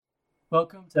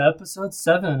Welcome to episode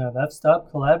 7 of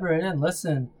F-Stop Collaborate and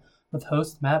Listen with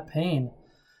host Matt Payne.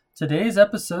 Today's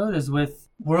episode is with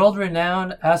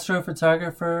world-renowned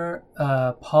astrophotographer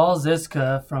Paul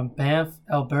Ziska from Banff,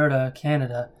 Alberta,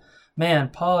 Canada. Man,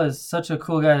 Paul is such a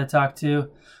cool guy to talk to.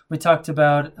 We talked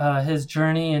about his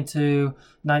journey into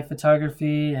night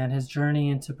photography and his journey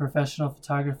into professional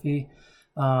photography.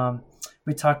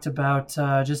 We talked about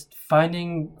just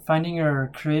finding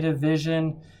your creative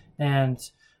vision and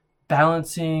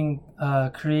balancing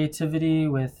creativity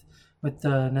with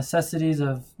the necessities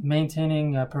of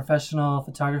maintaining a professional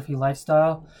photography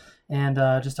lifestyle, and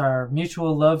just our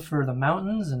mutual love for the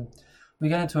mountains. And we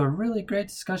got into a really great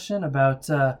discussion about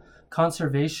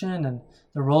conservation and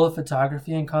the role of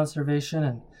photography in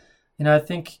conservation. And I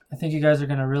think you guys are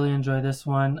going to really enjoy this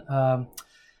one.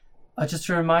 Just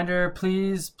a reminder,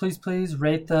 please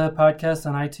rate the podcast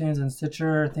on iTunes and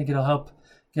Stitcher. I think it'll help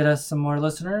get us some more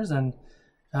listeners, and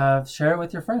share it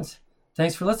with your friends.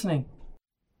 Thanks for listening.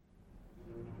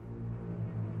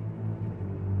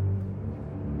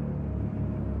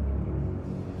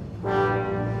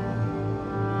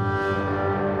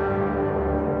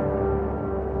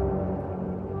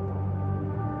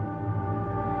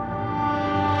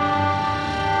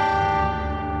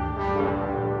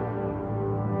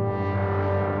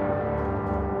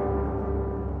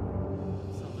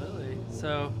 Absolutely.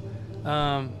 So,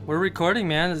 we're recording,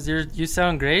 man. You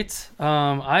sound great.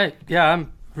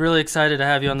 I'm really excited to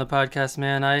have you on the podcast,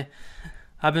 man.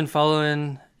 I've been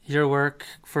following your work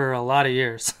for a lot of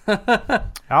years.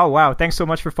 Oh, wow. Thanks so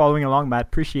much for following along, Matt.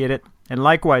 Appreciate it. And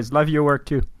likewise, love your work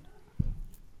too.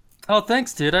 Oh,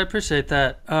 thanks, dude. I appreciate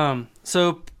that.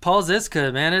 So Paul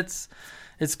Ziska, man,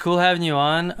 it's cool having you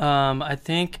on.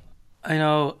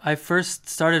 I first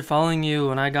started following you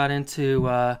when I got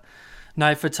into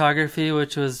night photography,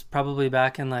 which was probably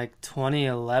back in like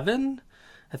 2011.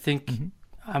 I think. Mm-hmm.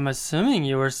 I'm assuming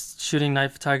you were shooting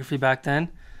night photography back then.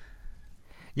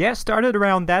 Yeah, started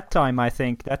around that time, I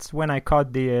think. That's when I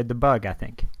caught the bug, I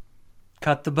think.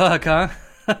 Caught the bug, huh?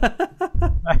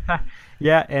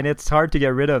 Yeah, and it's hard to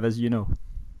get rid of, as you know.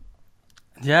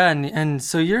 Yeah, and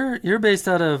so you're based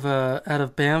out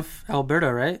of Banff,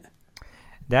 Alberta, right?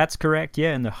 That's correct.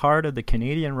 Yeah, in the heart of the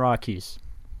Canadian Rockies.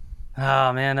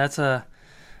 Oh man, that's a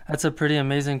pretty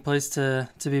amazing place to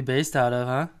be based out of,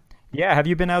 huh? Yeah, have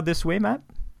you been out this way, Matt?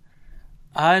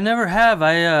 I never have.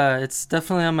 It's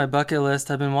definitely on my bucket list.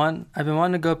 I've been wanting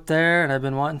to go up there, and I've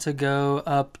been wanting to go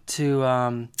up to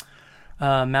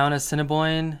Mount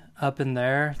Assiniboine up in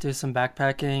there, do some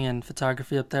backpacking and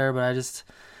photography up there, but I just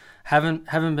haven't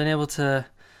been able to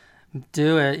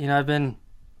do it. I've been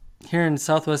here in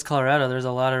Southwest Colorado. There's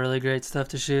a lot of really great stuff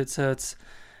to shoot, so it's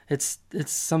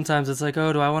sometimes it's like,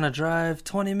 oh, do I want to drive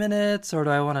 20 minutes or do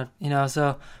I want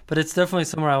to, but it's definitely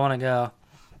somewhere I want to go.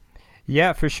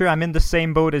 Yeah, for sure. I'm in the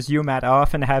same boat as you, Matt. I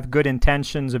often have good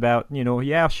intentions about,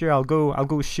 yeah, sure, I'll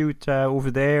go shoot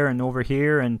over there and over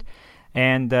here,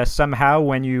 and somehow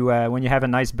when you have a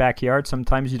nice backyard,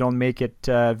 sometimes you don't make it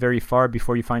very far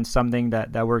before you find something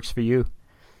that works for you.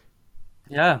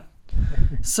 Yeah.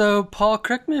 So, Paul,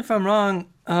 correct me if I'm wrong.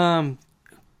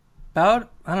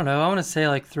 About, I don't know, I want to say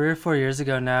like 3 or 4 years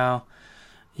ago now,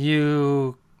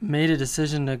 you made a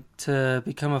decision to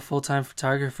become a full-time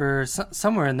photographer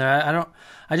somewhere in there.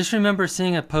 I just remember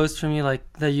seeing a post from you like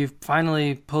that you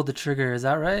finally pulled the trigger. Is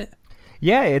that right?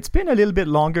 Yeah, it's been a little bit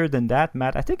longer than that,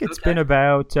 Matt. I think it's been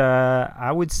about,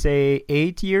 I would say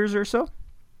 8 years or so.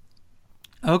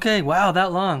 Okay, wow,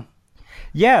 that long.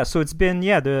 Yeah, so it's been,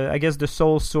 I guess the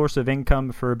sole source of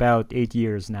income for about 8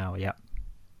 years now, yeah.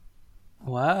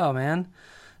 Wow, man.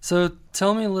 So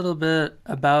tell me a little bit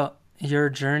about your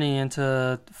journey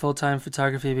into full-time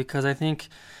photography, because I think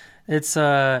it's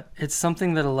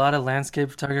something that a lot of landscape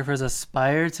photographers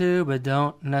aspire to but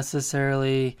don't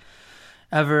necessarily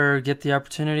ever get the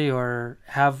opportunity or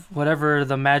have whatever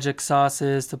the magic sauce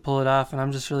is to pull it off. And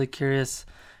I'm just really curious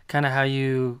kind of how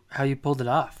you pulled it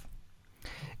off.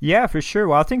 Yeah, for sure.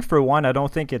 Well, I think for one, I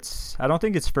don't think it's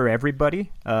for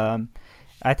everybody.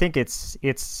 I think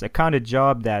it's a kind of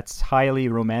job that's highly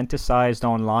romanticized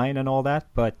online and all that,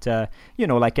 but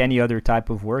like any other type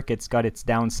of work, it's got its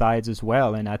downsides as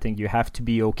well. And I think you have to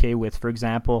be okay with, for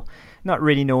example, not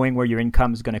really knowing where your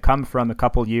income is going to come from a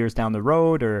couple years down the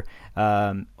road, or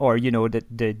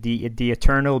the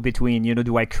eternal between,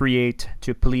 do I create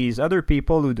to please other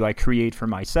people, or do I create for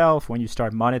myself? When you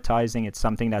start monetizing, it's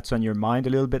something that's on your mind a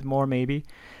little bit more, maybe.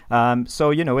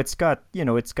 So it's got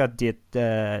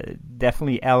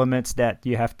definitely elements that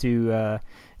you have to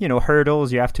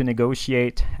hurdles you have to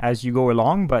negotiate as you go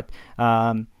along. But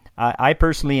I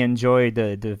personally enjoy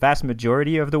the vast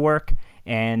majority of the work,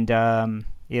 and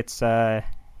it's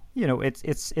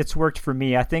it's worked for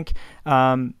me. I think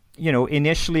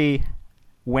initially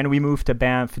when we moved to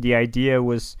Banff, the idea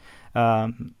was how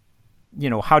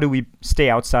do we stay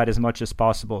outside as much as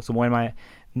possible. So when my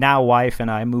now wife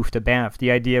and I moved to Banff,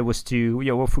 the idea was to,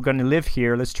 if we're going to live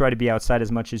here, let's try to be outside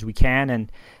as much as we can.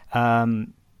 And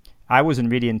I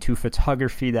wasn't really into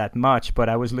photography that much, but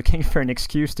I was looking for an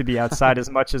excuse to be outside as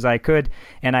much as I could.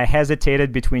 And I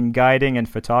hesitated between guiding and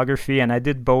photography, and I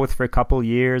did both for a couple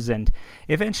years. And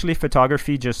eventually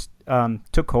photography just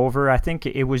took over. I think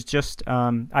it was just,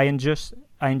 I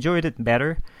enjoyed it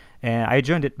better. I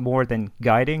enjoyed it more than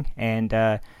guiding. And,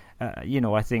 I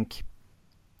think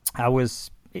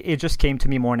it just came to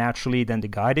me more naturally than the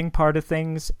guiding part of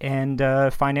things. And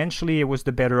financially, it was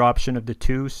the better option of the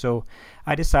two. So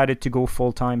I decided to go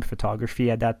full-time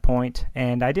photography at that point.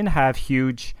 And I didn't have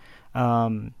huge,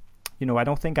 I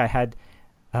don't think I had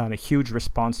huge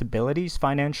responsibilities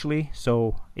financially.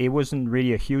 So it wasn't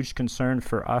really a huge concern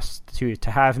for us to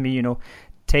have me,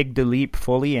 take the leap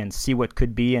fully and see what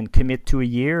could be and commit to a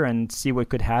year and see what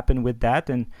could happen with that.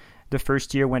 And the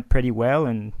first year went pretty well,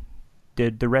 and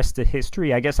the rest of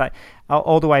history. I guess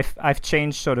although I've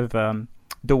changed sort of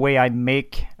the way I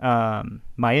make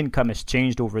my income has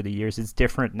changed over the years. It's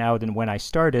different now than when I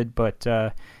started, but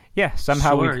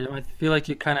somehow sure. I feel like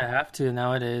you kind of have to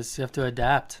nowadays. You have to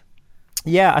adapt.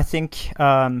 Yeah, I think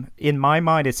in my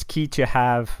mind it's key to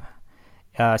have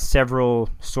several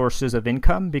sources of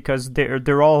income, because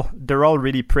they're all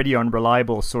really pretty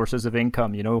unreliable sources of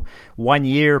income. 1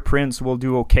 year prints will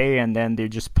do okay, and then they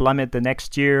just plummet the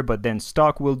next year, but then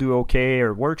stock will do okay,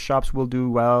 or workshops will do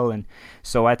well. And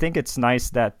so I think it's nice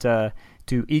that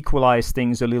to equalize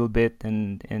things a little bit,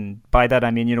 and by that I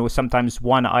mean sometimes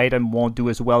one item won't do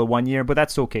as well 1 year, but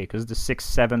that's okay, because the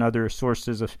 6-7 other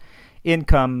sources of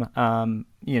income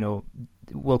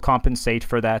will compensate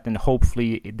for that, and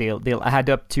hopefully they'll add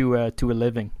up to a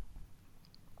living.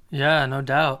 Yeah, no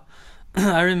doubt.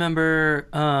 I remember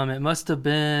it must have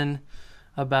been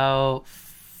about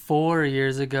 4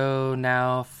 years ago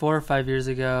now, 4 or 5 years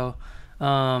ago.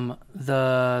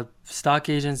 The stock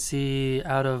agency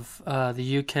out of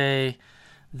the UK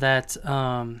that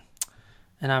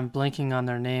and I'm blanking on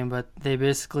their name, but they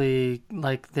basically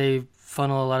they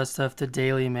funnel a lot of stuff to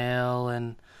Daily Mail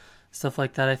and stuff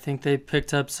like that. I think they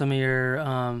picked up some of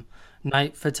your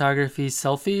night photography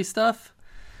selfie stuff,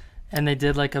 and they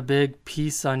did a big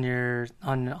piece on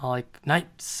night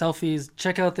selfies.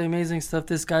 Check out the amazing stuff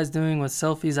this guy's doing with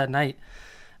selfies at night.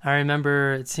 I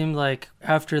remember it seemed like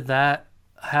after that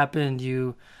happened,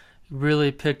 you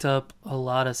really picked up a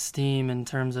lot of steam in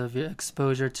terms of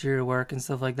exposure to your work and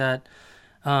stuff like that.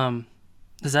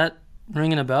 Is that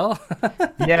ringing a bell?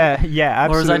 Yeah, absolutely.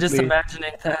 Or was I just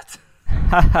imagining that?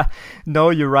 No,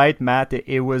 you're right, Matt.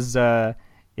 It was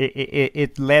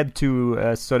it led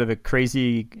to sort of a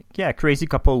crazy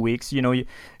couple of weeks. You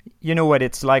know what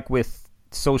it's like with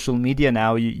social media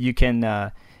now. You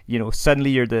can suddenly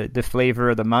you're the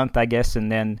flavor of the month, I guess,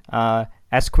 and then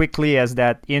as quickly as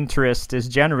that interest is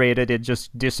generated, it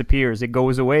just disappears. It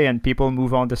goes away, and people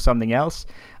move on to something else.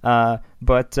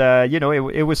 But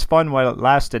it was fun while it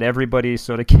lasted.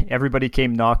 Everybody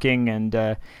came knocking, and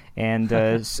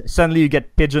suddenly you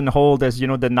get pigeonholed as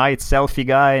the night selfie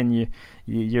guy, and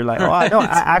you're like, oh, no,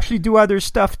 I actually do other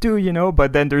stuff too,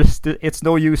 But then it's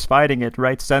no use fighting it,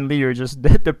 right? Suddenly you're just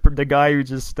the guy who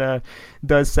just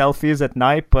does selfies at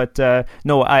night. But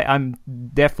no, I'm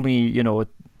definitely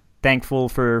thankful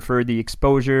for the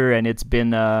exposure, and it's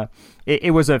been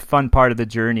it was a fun part of the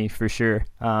journey for sure.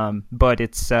 But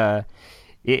it's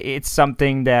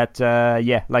something that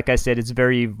like I said, it's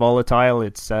very volatile.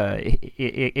 It's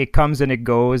it comes and it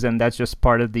goes, and that's just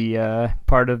part of the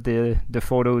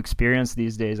photo experience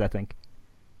these days, I think.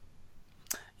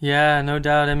 Yeah, no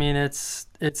doubt. I mean, it's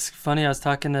funny. I was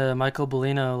talking to Michael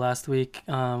Bellino last week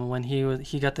when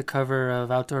he got the cover of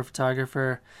Outdoor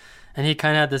Photographer. And he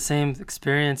kind of had the same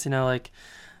experience,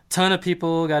 ton of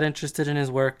people got interested in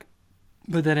his work,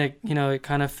 but then it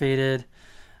kind of faded.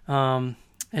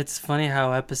 It's funny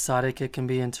how episodic it can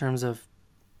be in terms of,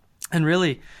 and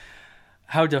really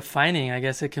how defining, I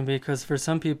guess, it can be, because for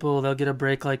some people, they'll get a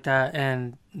break like that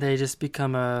and they just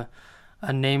become a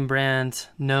name brand,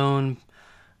 known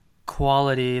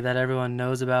quality that everyone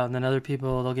knows about. And then other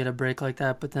people, they'll get a break like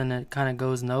that, but then it kind of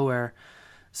goes nowhere.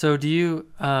 So do you...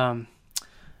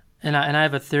 And I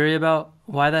have a theory about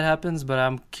why that happens, but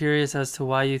I'm curious as to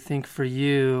why you think for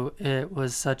you it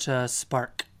was such a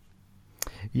spark.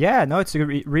 Yeah, no, it's a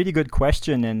really good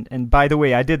question. And by the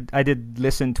way, I did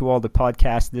listen to all the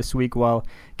podcasts this week while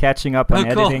catching up on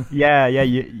Oh, cool. editing. Yeah.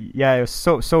 It was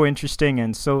so interesting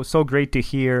and so great to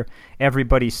hear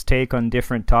everybody's take on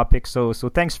different topics. So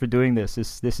thanks for doing this.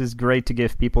 This is great to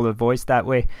give people a voice that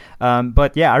way.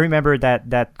 But yeah, I remember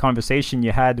that conversation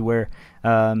you had where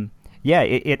yeah,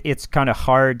 it's kind of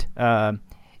hard.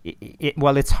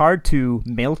 Well, it's hard to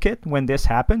milk it when this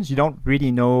happens. You don't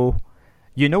really know.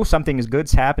 You know something is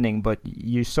good's happening, but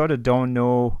you sort of don't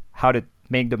know how to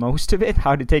make the most of it,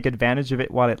 how to take advantage of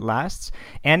it while it lasts.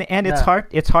 And it's Yeah.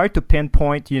 hard to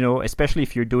pinpoint, especially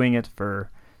if you're doing it for,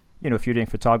 if you're doing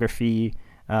photography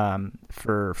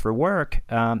for work.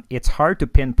 It's hard to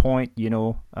pinpoint,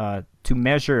 to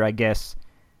measure, I guess,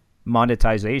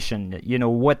 monetization.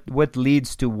 What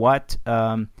leads to what.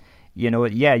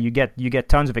 Yeah, you get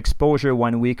tons of exposure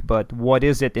one week, but what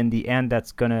is it in the end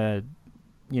that's gonna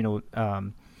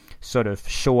sort of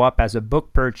show up as a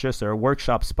book purchase or a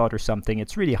workshop spot or something?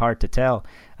 It's really hard to tell.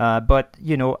 But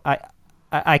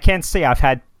I can't say I've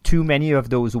had too many of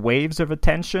those waves of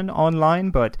attention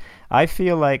online, but I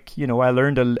feel like I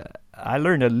learned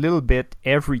a little bit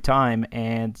every time,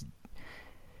 and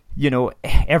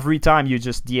every time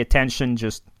the attention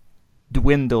just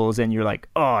dwindles, and you're like,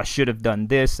 oh, I should have done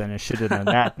this and I should have done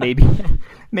that. maybe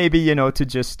to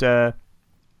just to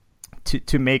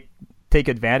take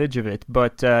advantage of it,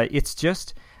 but it's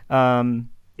just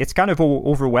it's kind of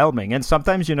overwhelming, and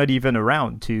sometimes you're not even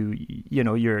around to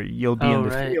you'll be in the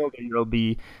Right. field, or you'll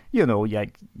be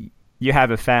like you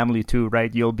have a family too,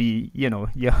 right? You'll be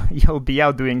you'll be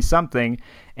out doing something,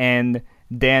 and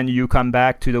then you come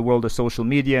back to the world of social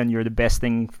media, and you're the best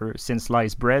thing since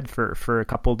sliced bread for a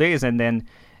couple of days, and then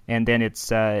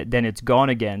it's gone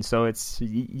again. So it's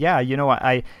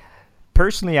I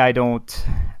personally, I don't.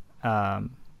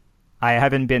 I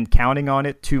haven't been counting on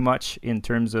it too much in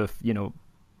terms of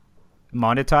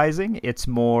monetizing. It's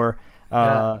more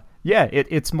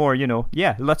it's more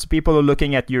lots of people are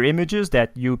looking at your images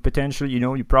that you potentially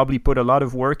you probably put a lot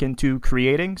of work into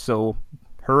creating, so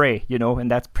hooray, and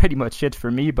that's pretty much it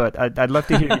for me. But I'd love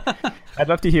to hear I'd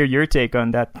love to hear your take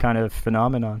on that kind of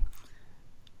phenomenon.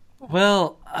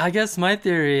 Well, I guess my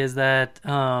theory is that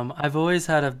I've always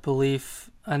had a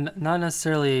belief, and not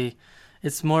necessarily,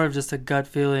 it's more of just a gut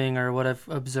feeling or what I've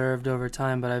observed over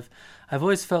time. But I've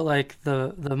always felt like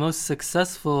the most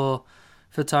successful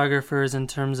photographers in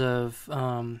terms of,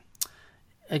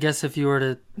 I guess if you were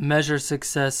to measure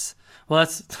success, well,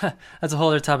 that's a whole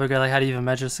other topic. Right? Like, how do you even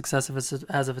measure success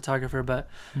as a photographer? But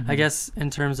I guess in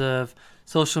terms of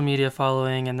social media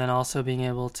following, and then also being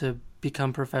able to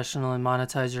become professional and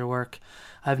monetize your work,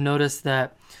 I've noticed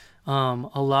that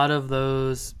a lot of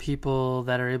those people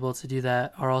that are able to do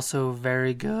that are also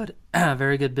very good,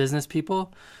 very good business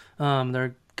people.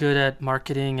 They're good at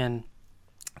marketing and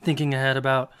thinking ahead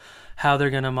about how they're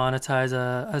going to monetize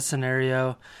a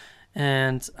scenario.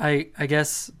 And I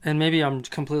guess, and maybe I'm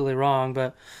completely wrong,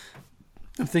 but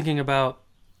I'm thinking about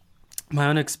my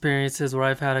own experiences where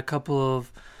I've had a couple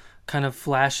of kind of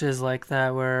flashes like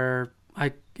that where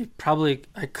I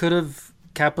could have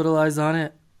capitalized on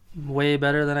it way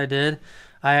better than I did.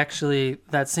 I actually,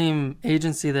 that same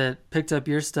agency that picked up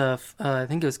your stuff, I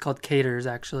think it was called Caters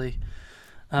actually.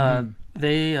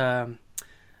 They,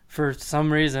 for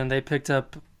some reason, they picked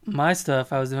up my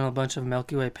stuff. I was doing a bunch of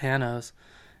Milky Way panos,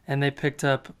 and they picked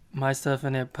up my stuff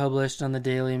and it published on the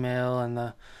Daily Mail,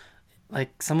 and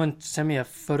someone sent me a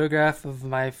photograph of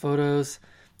my photos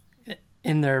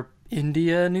in their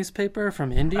India newspaper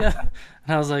from India.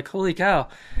 And I was like, holy cow.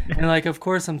 And of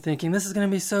course I'm thinking this is going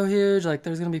to be so huge.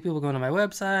 There's going to be people going to my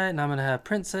website and I'm going to have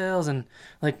print sales, and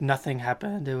nothing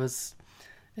happened. It was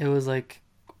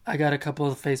I got a couple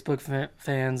of Facebook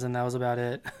fans and that was about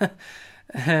it.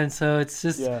 And so it's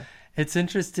just, it's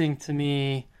interesting to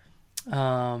me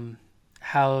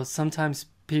how sometimes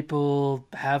people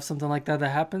have something like that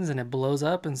happens and it blows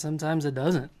up, and sometimes it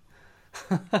doesn't.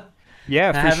 Yeah,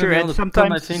 I for haven't sure. been And able to put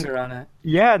my sometimes, finger on it.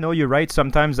 yeah, no, you're right.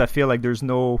 Sometimes I feel like there's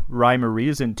no rhyme or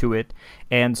reason to it,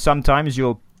 and sometimes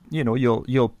you'll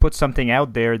put something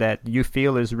out there that you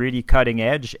feel is really cutting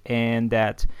edge, and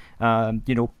that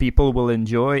people will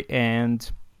enjoy,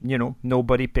 and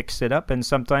nobody picks it up. And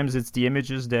sometimes it's the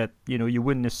images that you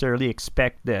wouldn't necessarily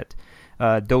expect that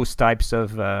those types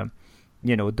of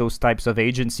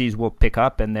agencies will pick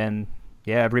up, and then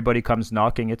everybody comes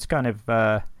knocking. It's kind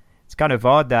of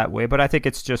odd that way, but I think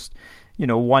it's just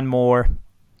one more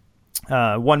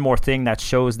thing that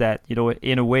shows that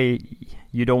in a way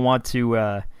you don't want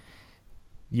to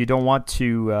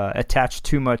attach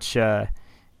too much. Don't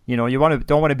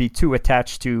want to be too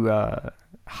attached to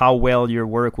how well your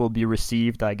work will be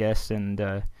received, I guess,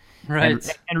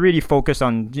 Right. and really focus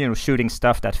on shooting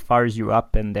stuff that fires you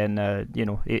up, and then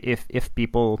if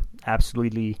people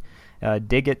absolutely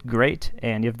dig it, great,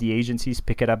 and if the agencies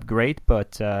pick it up, great.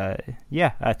 But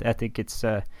I think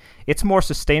it's more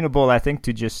sustainable, I think,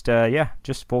 to just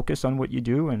focus on what you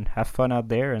do and have fun out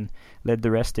there and let the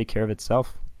rest take care of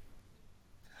itself.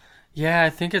 Yeah, I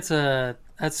think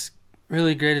that's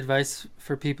really great advice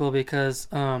for people because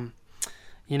I'm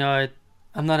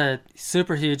not a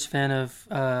super huge fan of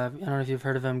I don't know if you've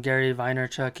heard of him, Gary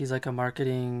Vaynerchuk. He's like a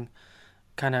marketing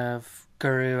kind of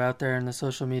guru out there in the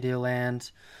social media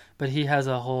land, but he has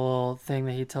a whole thing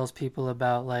that he tells people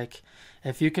about, like,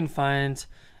 if you can find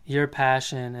your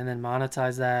passion and then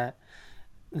monetize that,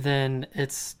 then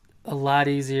it's a lot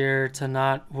easier to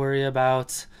not worry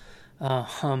about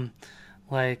um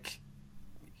like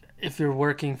if you're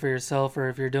working for yourself or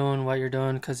if you're doing what you're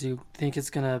doing because you think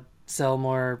it's gonna sell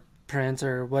more print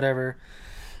or whatever.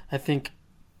 I think,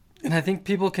 and I think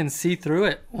people can see through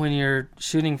it when you're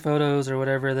shooting photos or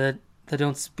whatever that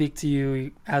don't speak to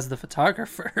you as the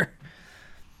photographer.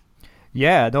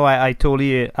 Yeah, no, I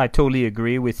totally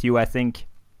agree with you. I think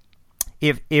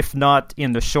if not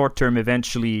in the short term,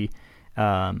 eventually,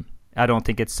 I don't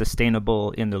think it's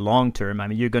sustainable in the long term. I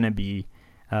mean, you're going to be,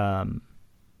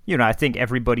 I think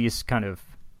everybody's kind of,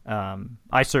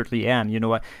 I certainly am.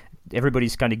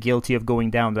 Everybody's kind of guilty of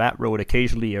going down that road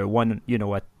occasionally, or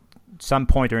at some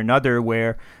point or another,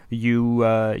 where you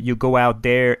go out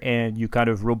there and you kind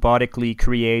of robotically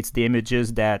create the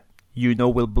images that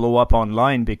will blow up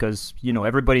online because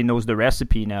everybody knows the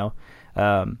recipe now.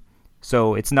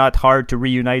 So it's not hard to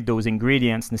reunite those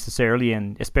ingredients necessarily,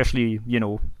 and especially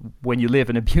when you live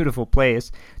in a beautiful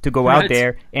place, to go out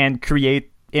there and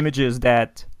create images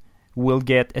that will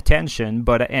get attention.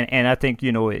 But and I think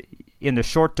in the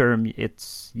short term, it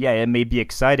may be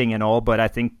exciting and all, but I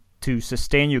think to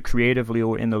sustain you creatively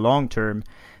or in the long term,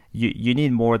 you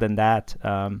need more than that.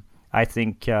 I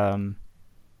think, I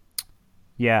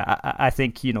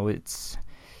think it's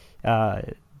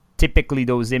typically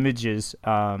those images.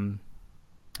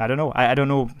 I don't know. I don't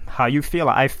know how you feel.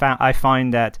 I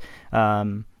find that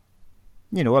a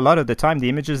lot of the time the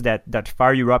images that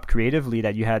fire you up creatively,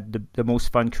 that you had the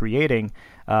most fun creating,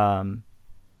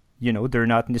 they're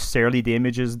not necessarily the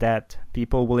images that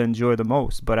people will enjoy the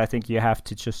most. But I think you have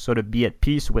to just sort of be at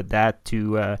peace with that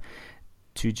to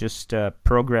just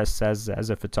progress as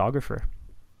a photographer.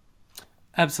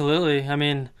 Absolutely. I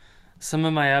mean, some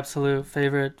of my absolute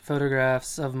favorite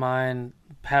photographs of mine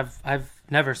I've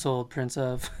never sold prints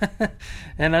of,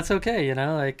 and that's okay.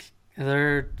 Like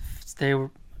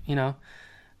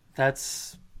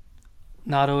that's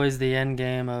not always the end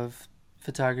game of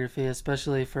photography,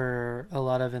 especially for a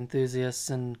lot of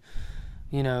enthusiasts and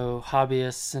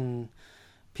hobbyists and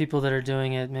people that are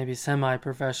doing it maybe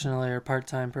semi-professionally or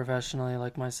part-time professionally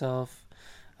like myself.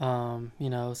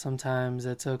 Sometimes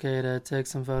it's okay to take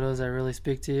some photos that really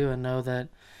speak to you and know that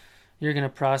you're going to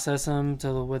process them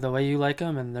with the way you like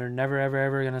them, and they're never, ever,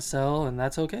 ever going to sell, and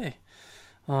that's okay.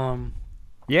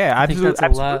 Yeah,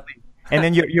 absolutely. And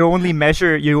then you only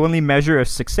measure a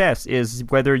success is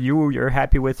whether you're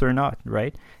happy with it or not,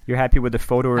 right? You're happy with the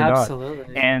photo or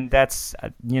Absolutely. not. And that's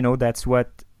that's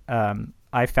what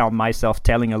I found myself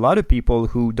telling a lot of people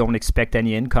who don't expect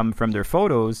any income from their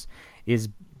photos, is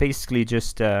basically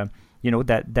just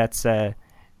that's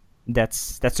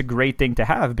a great thing to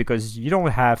have, because you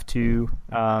don't have to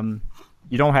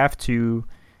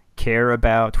care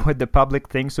about what the public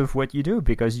thinks of what you do,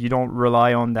 because you don't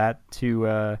rely on that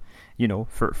to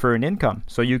for an income.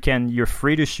 So you're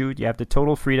free to shoot. You have the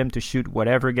total freedom to shoot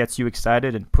whatever gets you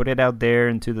excited and put it out there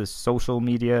into the social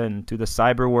media and to the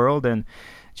cyber world, and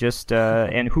just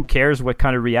and who cares what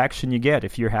kind of reaction you get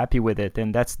if you're happy with it.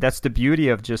 And that's the beauty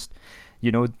of just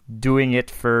doing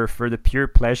it for the pure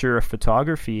pleasure of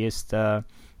photography. Is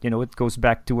it goes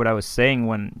back to what I was saying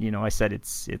when I said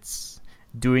it's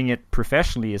doing it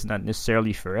professionally is not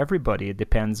necessarily for everybody. It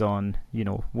depends on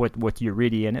what you're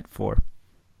really in it for.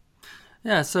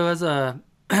 Yeah, so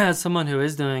as someone who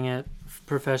is doing it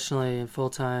professionally and full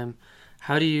time,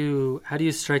 how do you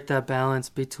strike that balance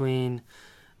between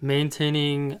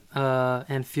maintaining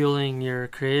and fueling your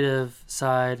creative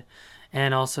side,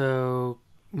 and also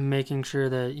making sure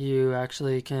that you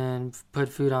actually can put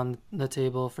food on the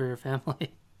table for your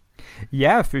family?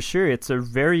 Yeah, for sure. It's a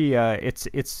very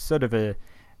it's sort of a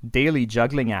daily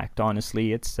juggling act.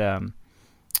 Honestly, it's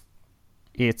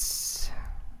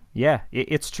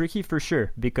tricky for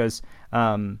sure, because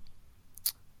I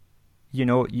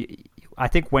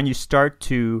think when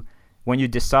you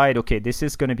decide, okay, this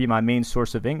is going to be my main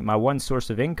source of my one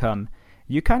source of income,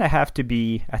 you kind of have to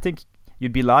be. I think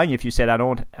you'd be lying if you said I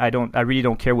really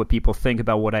don't care what people think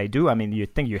about what I do. I mean, you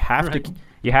think you have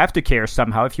Right. to care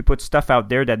somehow. If you put stuff out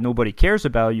there that nobody cares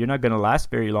about, you're not going to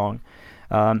last very long.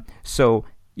 So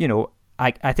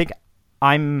I think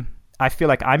I feel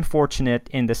like I'm fortunate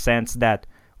in the sense that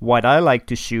what I like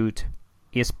to shoot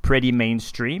is pretty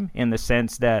mainstream, in the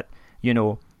sense that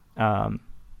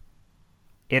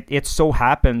it so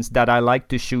happens that I like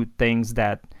to shoot things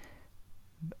that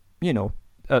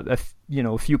a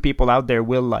few people out there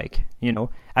will like,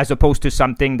 as opposed to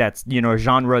something that's a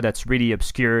genre that's really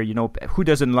obscure. Who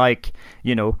doesn't like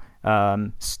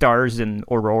stars and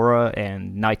aurora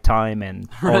and nighttime and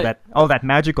Right. all that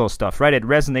magical stuff, right? It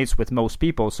resonates with most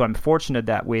people. So I'm fortunate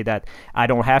that way, that I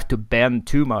don't have to bend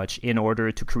too much in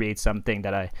order to create something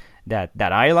that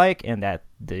I like and that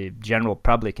the general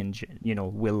public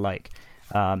will like.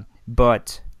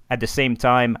 But at the same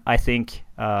time, I think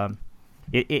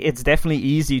it's definitely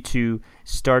easy to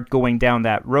start going down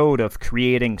that road of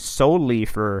creating solely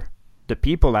for the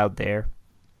people out there,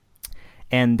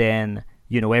 and then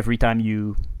every time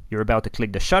you're about to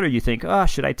click the shutter, you think, oh,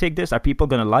 should I take this? Are people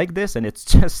gonna like this? And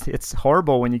it's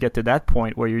horrible when you get to that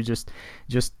point where you're just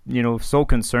so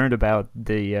concerned about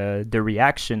the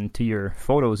reaction to your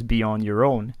photos beyond your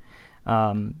own.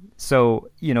 So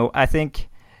I think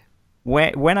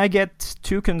when I get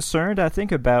too concerned, I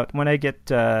think about when I get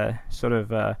sort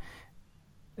of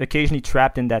occasionally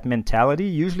trapped in that mentality.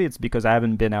 Usually it's because I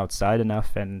haven't been outside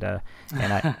enough, and I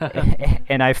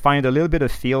and I find a little bit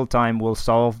of field time will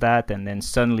solve that, and then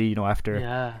suddenly after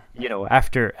Yeah.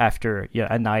 after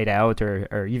a night out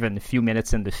or even a few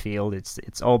minutes in the field,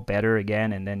 it's all better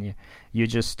again, and then you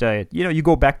just you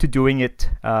go back to doing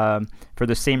it for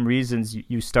the same reasons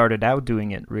you started out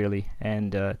doing it, really,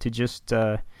 and to just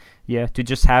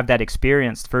have that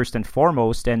experience first and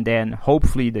foremost, and then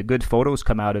hopefully the good photos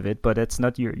come out of it. But it's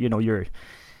not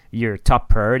your top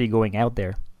priority going out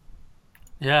there.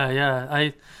 Yeah,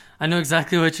 yeah. I know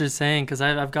exactly what you're saying, because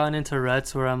I've gotten into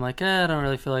ruts where I'm like, I don't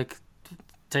really feel like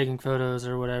taking photos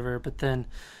or whatever. But then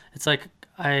it's like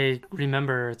I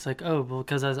remember it's like, oh, well,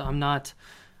 because I'm not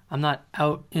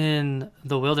out in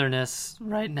the wilderness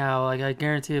right now. Like, I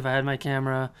guarantee if I had my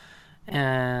camera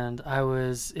and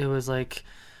it was like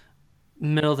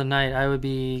middle of the night, I would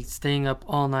be staying up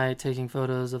all night taking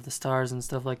photos of the stars and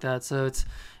stuff like that. So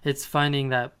it's finding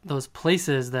that those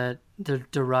places that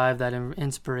derive that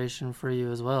inspiration for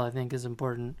you as well, I think, is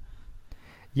important.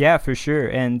 Yeah, for sure.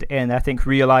 And I think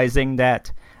realizing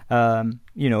that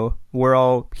we're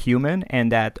all human,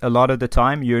 and that a lot of the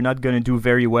time you're not going to do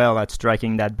very well at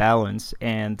striking that balance,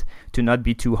 and to not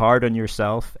be too hard on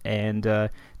yourself, and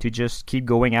to just keep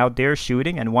going out there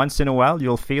shooting. And once in a while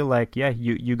you'll feel like, yeah,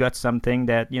 you got something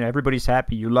that everybody's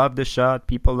happy. You love the shot,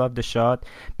 people love the shot,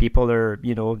 people are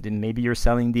maybe you're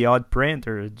selling the odd print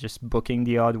or just booking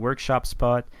the odd workshop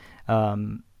spot.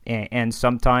 And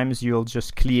sometimes you'll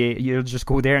just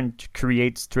go there and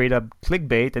create straight up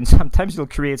clickbait, and sometimes you'll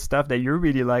create stuff that you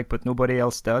really like but nobody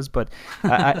else does. But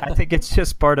I think it's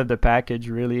just part of the package,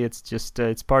 really. It's just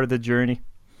it's part of the journey.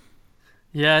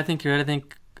 Yeah, I think you're right.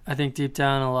 I think deep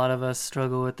down a lot of us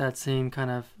struggle with that same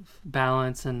kind of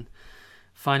balance and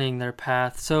finding their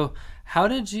path. So how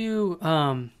did you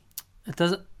it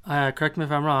doesn't correct me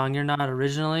if I'm wrong, you're not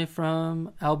originally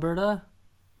from Alberta?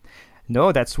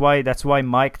 No, that's why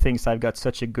Mike thinks I've got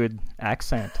such a good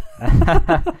accent. No,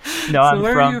 So I'm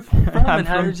where are you from from, I'm and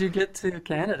how from did you get to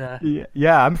Canada?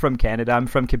 yeah, I'm from Canada. I'm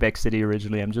from Quebec City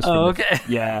originally. I'm just from Oh, okay.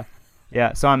 yeah.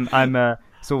 Yeah, so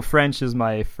so French is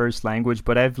my first language,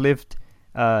 but I've lived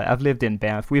in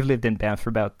Banff. We've lived in Banff for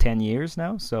about 10 years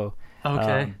now. So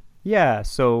Okay. yeah,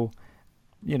 so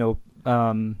you know,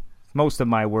 most of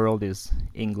my world is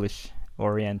English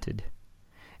oriented.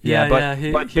 Yeah, Yeah, but yeah.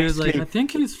 He was like, I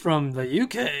think he's from the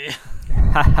UK.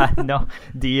 no,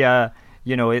 the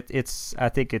it's I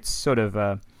think it's sort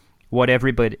of what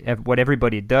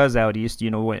everybody does out east.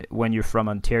 When you're from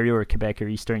Ontario or Quebec or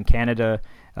Eastern Canada,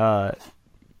 that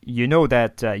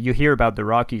you hear about the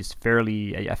Rockies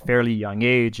a fairly young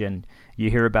age, and you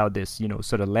hear about this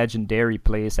sort of legendary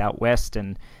place out west,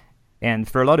 and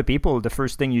for a lot of people, the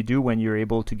first thing you do when you're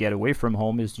able to get away from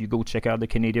home is you go check out the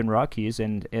Canadian Rockies,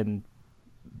 and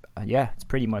yeah, it's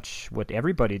pretty much what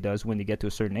everybody does when they get to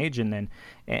a certain age,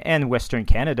 and Western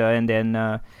Canada, and then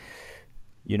I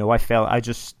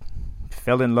just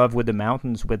fell in love with the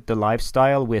mountains, with the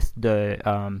lifestyle, with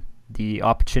the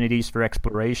opportunities for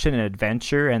exploration and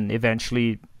adventure, and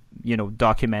eventually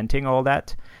documenting all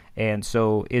that, and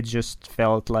so it just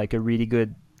felt like a really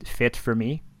good fit for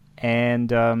me. And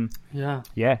Yeah.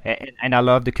 yeah, and I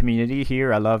love the community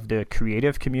here. I love the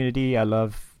creative community. I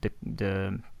love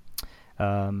the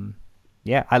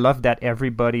Yeah, I love that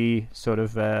everybody sort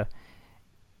of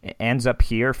ends up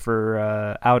here for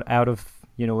out of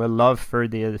a love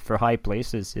for high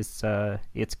places.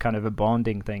 It's kind of a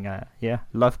bonding thing. Yeah,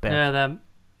 love that. Yeah, that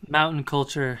mountain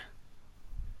culture.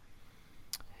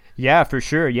 Yeah, for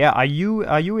sure. Yeah, are you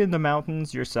in the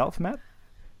mountains yourself, Matt?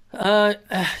 Uh,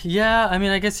 yeah. I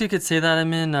mean, I guess you could say that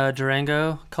I'm in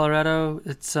Durango, Colorado.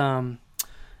 It's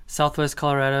southwest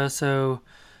Colorado, so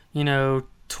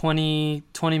 20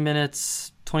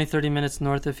 minutes, 30 minutes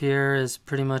north of here is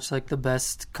pretty much like the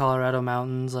best Colorado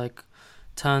mountains, like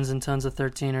tons and tons of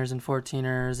 13ers and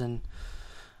 14ers, and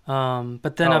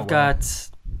but then Oh I've wow. got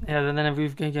yeah, then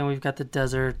we've got the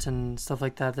desert and stuff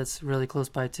like that that's really close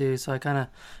by too. So I kind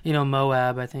of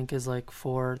Moab I think is like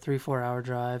 4 hour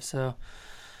drive. So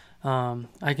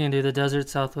I can do the desert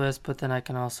Southwest, but then I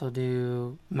can also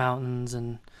do mountains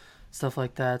and stuff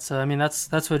like that. So I mean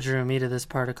that's what drew me to this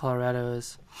part of Colorado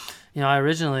is, I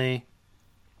originally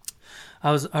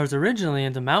I was originally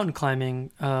into mountain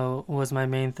climbing, was my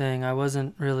main thing. I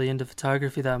wasn't really into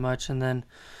photography that much, and then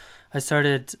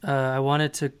I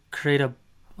wanted to create a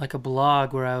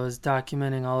blog where I was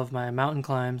documenting all of my mountain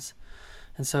climbs,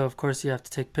 and so of course you have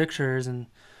to take pictures, and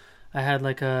I had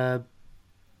like a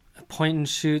point and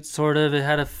shoot sort of. It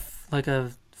had like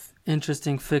a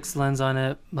interesting fixed lens on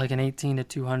it, like an 18 to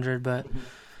 200, but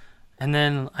and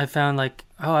then I found like,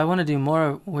 oh, I want to do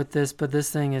more with this, but this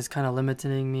thing is kind of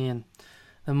limiting me, and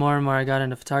the more and more I got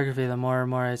into photography, the more and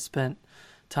more I spent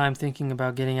time thinking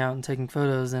about getting out and taking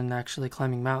photos and actually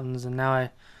climbing mountains. And now I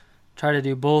try to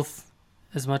do both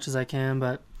as much as I can,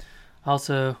 but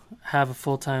also have a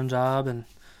full-time job and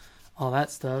all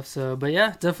that stuff. So, but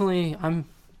yeah, definitely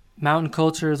mountain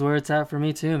culture is where it's at for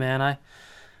me too, man.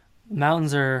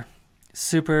 Mountains are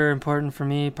super important for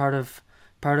me. Part of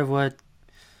what,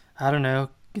 I don't know,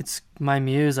 it's my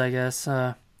muse, I guess.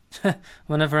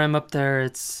 Whenever I'm up there,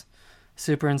 it's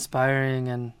super inspiring,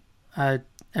 and I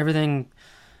everything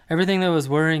that was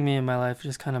worrying me in my life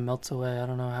just kind of melts away. I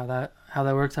don't know how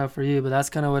that works out for you, but that's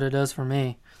kind of what it does for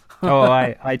me. Oh,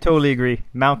 I totally agree.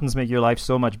 Mountains make your life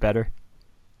so much better.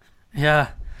 Yeah,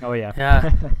 Oh yeah.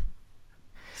 yeah.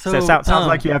 So it So, sounds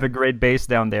like you have a great base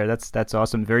down there. That's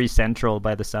awesome. Very central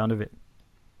by the sound of it.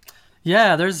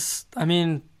 yeah, I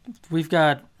mean, we've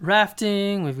got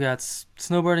rafting, we've got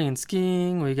snowboarding and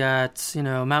skiing, we got,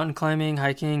 mountain climbing,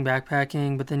 hiking,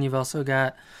 backpacking, but then you've also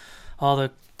got all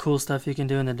the cool stuff you can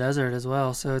do in the desert as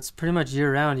well. So it's pretty much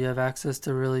year round. You have access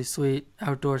to really sweet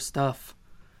outdoor stuff.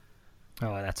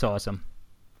 Oh, that's awesome.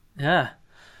 Yeah.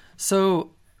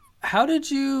 So how did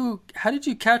you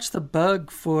catch the bug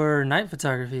for night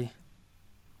photography?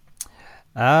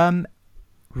 Um,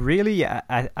 Really,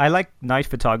 I like night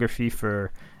photography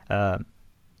for uh,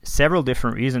 several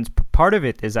different reasons. Part of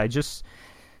it is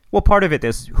part of it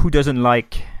is who doesn't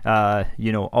like,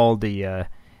 all the,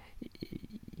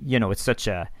 it's such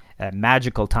a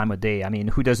magical time of day. I mean,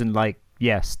 who doesn't like,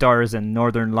 yeah, stars and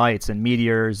northern lights and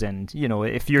meteors, and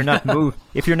if you're not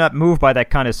moved by that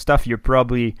kind of stuff, you're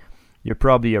probably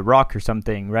a rock or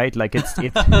something, right? Like it's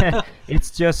it's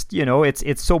just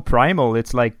it's so primal.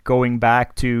 It's like going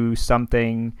back to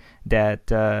something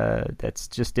that's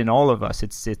just in all of us.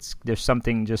 It's there's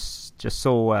something just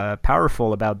so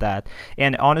powerful about that.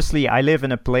 And honestly, I live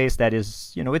in a place that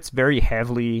is it's very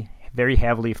heavily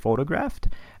photographed,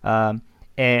 and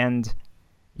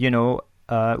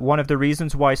one of the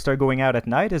reasons why I started going out at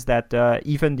night is that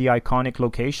even the iconic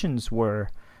locations were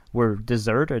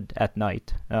deserted at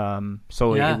night.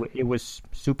 So Yeah. it was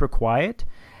super quiet,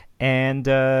 and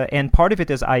part of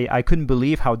it is I couldn't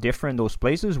believe how different those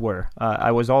places were.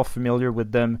 I was all familiar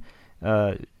with them.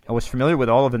 I was familiar with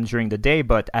all of them during the day,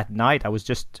 but at night I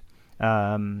just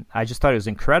thought it was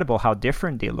incredible how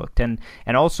different they looked, and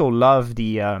also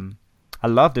I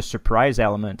love the surprise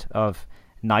element of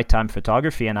nighttime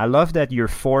photography, and I love that you're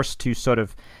forced to sort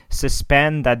of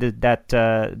suspend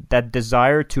that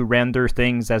desire to render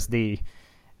things as they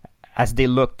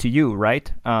look to you,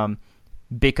 right?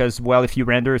 Because if you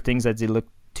render things as they look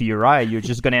to your eye, you're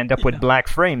just going to end up with Yeah. black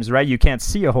frames, right? You can't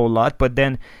see a whole lot, but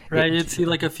then Right, you'd see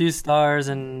like a few stars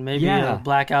and maybe a yeah.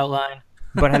 black outline.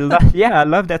 But I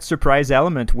love that surprise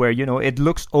element where it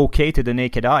looks okay to the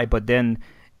naked eye, but then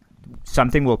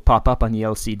something will pop up on the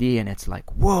LCD and it's like,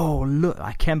 whoa, look,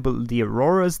 I can't believe the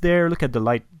aurora's there. Look at the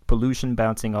light pollution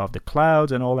bouncing off the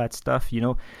clouds and all that stuff,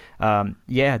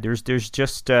 there's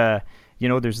just,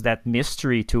 there's that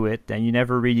mystery to it, and you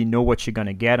never really know what you're going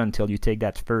to get until you take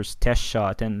that first test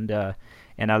shot. And I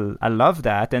love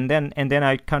that. And then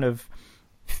I kind of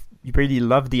really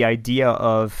love the idea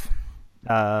of,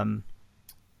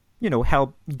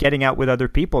 help getting out with other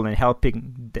people and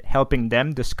helping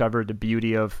them discover the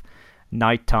beauty of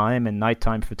nighttime and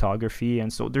nighttime photography.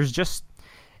 And so there's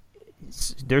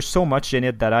so much in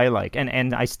it that I like,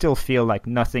 and I still feel like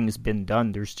nothing's been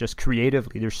done. There's just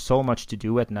creatively, there's so much to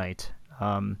do at night.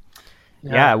 So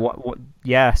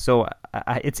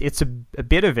it's a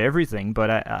bit of everything, but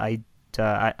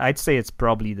I'd say it's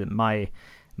probably my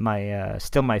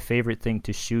still my favorite thing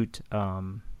to shoot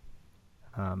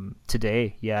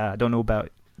today. I don't know about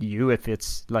you, if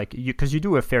it's like you, because you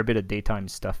do a fair bit of daytime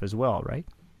stuff as well, right?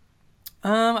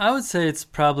 I would say it's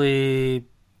probably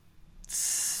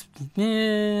it's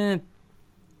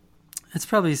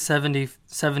probably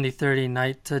 70-30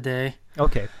 night to day.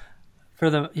 Okay.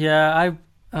 I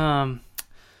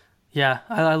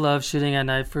love shooting at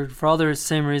night for all the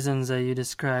same reasons that you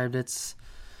described. It's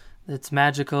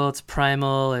magical, it's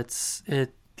primal,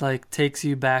 it like takes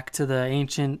you back to the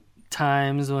ancient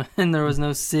times when there was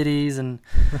no cities, and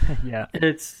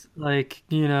it's like,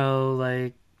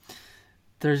 like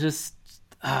there's just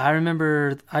I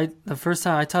remember the first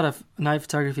time I taught a night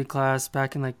photography class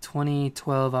back in like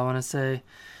 2012, I want to say.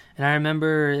 And I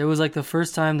remember it was like the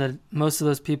first time that most of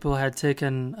those people had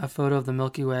taken a photo of the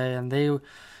Milky Way, and it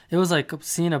was like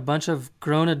seeing a bunch of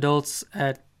grown adults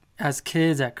as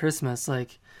kids at Christmas,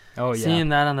 like seeing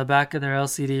that on the back of their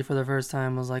LCD for the first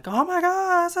time was like, oh my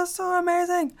God, this is so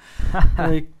amazing.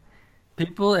 Like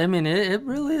people, I mean, it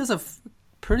really is a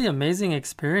pretty amazing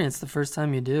experience the first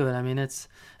time you do it. I mean, it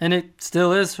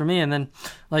still is for me. And then,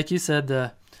 like you said,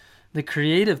 the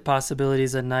creative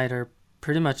possibilities at night are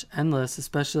pretty much endless,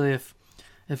 especially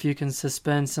if you can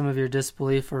suspend some of your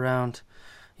disbelief around,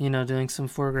 doing some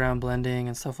foreground blending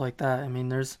and stuff like that. I mean,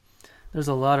 there's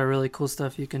a lot of really cool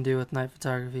stuff you can do with night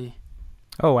photography.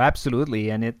 Oh, absolutely.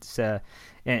 And it's and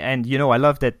I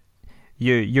love that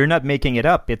you're not making it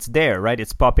up. It's there, right?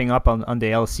 It's popping up on the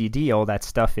LCD, all that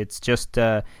stuff. It's just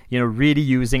really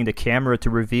using the camera to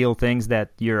reveal things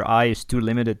that your eye is too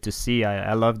limited to see.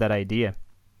 I love that idea.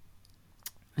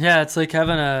 Yeah, it's like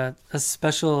having a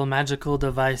special magical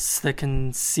device that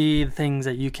can see things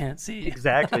that you can't see.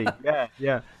 Exactly.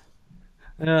 Yeah.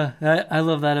 Yeah, I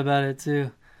love that about it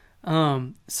too.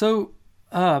 So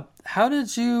how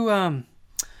did you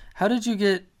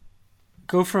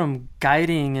go from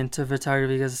guiding into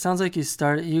photography? Because it sounds like you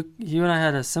and I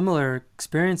had a similar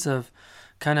experience of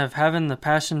kind of having the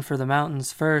passion for the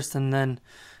mountains first, and then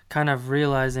kind of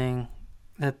realizing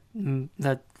that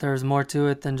there's more to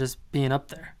it than just being up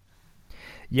there.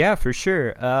 Yeah, for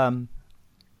sure.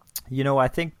 I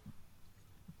think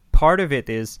part of it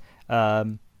is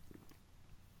I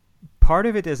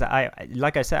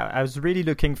like I said, I was really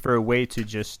looking for a way to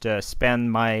just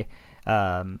spend my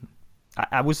I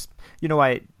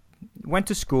went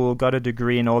to school, got a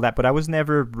degree and all that, but I was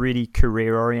never really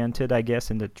career oriented, I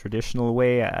guess, in the traditional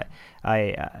way.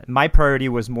 My priority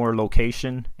was more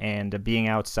location and being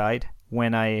outside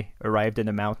when I arrived in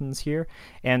the mountains here.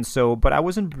 And so, but there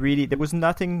was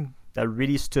nothing that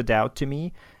really stood out to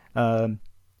me.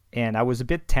 And I was a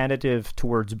bit tentative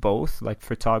towards both, like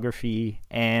photography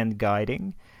and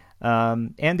guiding.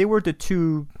 And they were the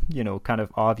two, kind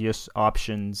of obvious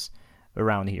options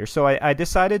around here. So I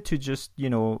decided to just,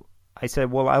 I said,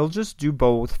 well, I'll just do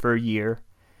both for a year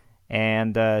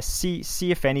and see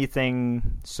if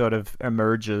anything sort of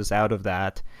emerges out of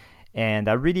that. And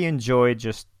I really enjoyed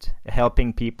just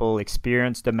helping people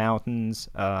experience the mountains,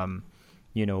 while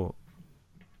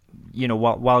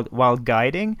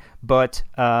guiding. But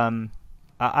I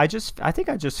think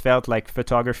I just felt like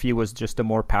photography was just a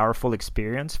more powerful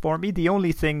experience for me. The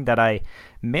only thing that I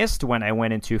missed when I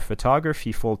went into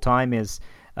photography full time is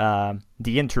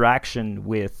the interaction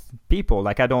with people.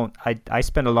 Like I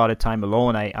spend a lot of time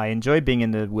alone. I enjoy being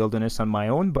in the wilderness on my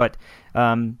own, but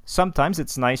sometimes I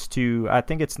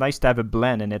think it's nice to have a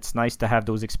blend, and it's nice to have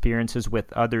those experiences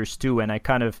with others too. And I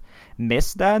kind of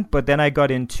missed that, but then I got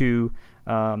into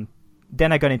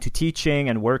teaching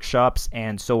and workshops,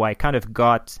 and so I kind of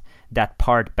got that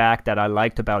part back that I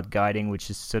liked about guiding, which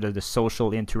is sort of the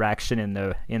social interaction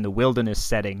in the wilderness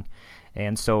setting.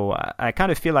 And so I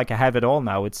kind of feel like I have it all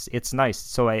now. It's nice.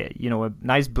 So a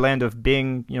nice blend of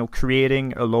being,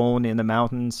 creating alone in the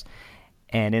mountains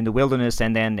and in the wilderness,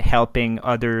 and then helping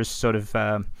others sort of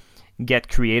get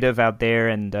creative out there,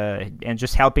 and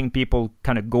just helping people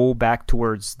kind of go back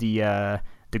towards the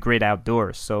great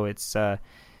outdoors. So it's so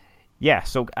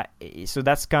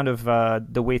that's kind of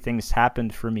the way things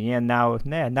happened for me. And now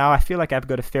I feel like I've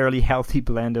got a fairly healthy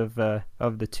blend of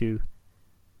the two.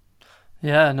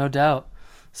 Yeah, no doubt.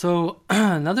 So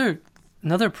another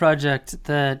project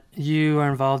that you are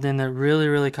involved in that really,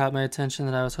 really caught my attention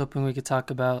that I was hoping we could talk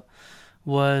about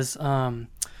was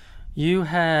You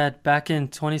had back in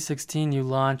 2016, you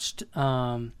launched,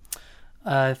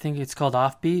 I think it's called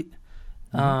Offbeat,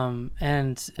 Hmm.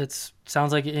 and it's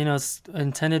sounds like it's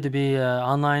intended to be an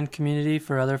online community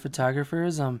for other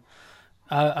photographers. I'm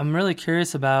really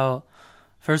curious about,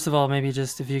 first of all, maybe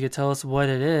just if you could tell us what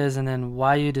it is, and then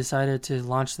why you decided to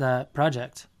launch that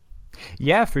project.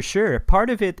 Yeah, for sure. Part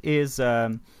of it is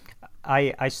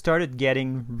I started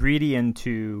getting really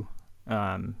into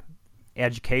um,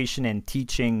 education and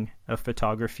teaching of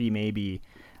photography maybe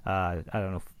I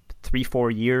don't know 3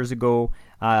 4 years ago.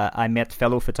 I met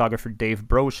fellow photographer Dave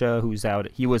Brocha, who's out.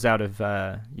 He was out of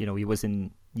he was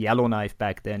in Yellowknife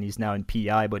back then. He's now in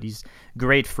PI, but he's a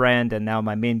great friend and now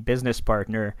my main business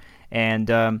partner.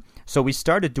 And so we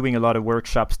started doing a lot of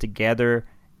workshops together,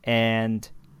 and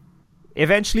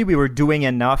eventually we were doing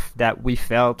enough that we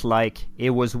felt like it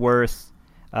was worth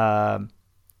um,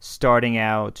 starting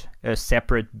out a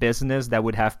separate business that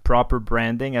would have proper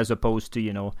branding as opposed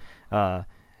to uh,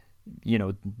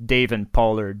 Dave and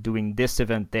Paul are doing this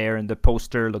event there and the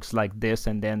poster looks like this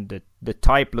and then the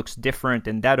type looks different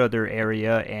in that other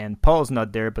area and Paul's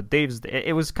not there but Dave's.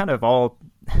 It was kind of all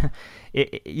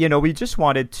we just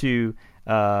wanted to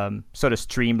sort of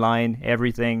streamline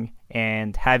everything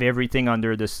and have everything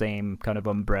under the same kind of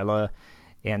umbrella.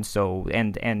 And so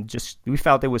and just we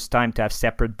felt it was time to have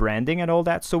separate branding and all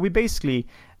that, so we basically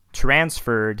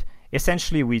transferred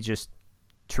essentially we just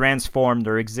transformed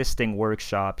our existing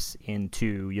workshops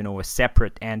into a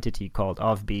separate entity called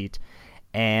Offbeat.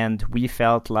 And we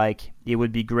felt like it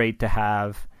would be great to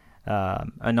have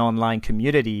an online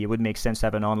community. It would make sense to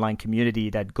have an online community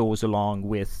that goes along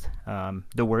with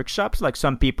the workshops. Like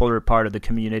some people are part of the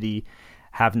community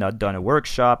have not done a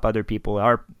workshop, other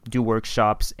people do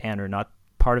workshops and are not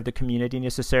part of the community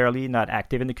necessarily, not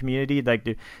active in the community.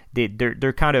 Like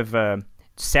they're kind of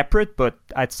separate, but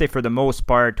I'd say for the most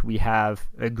part we have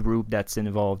a group that's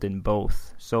involved in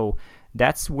both. So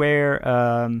that's where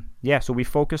so we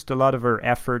focused a lot of our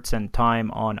efforts and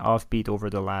time on Offbeat over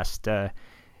the last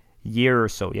year or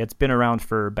so. Yeah, it's been around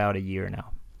for about a year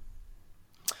now.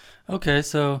 Okay,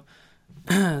 so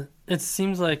it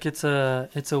seems like it's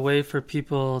a way for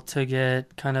people to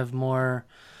get kind of more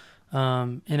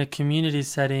in a community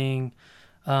setting.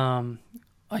 Um,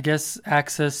 I guess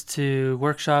access to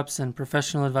workshops and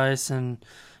professional advice and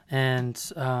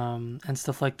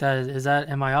stuff like that. Is that,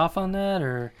 am I off on that,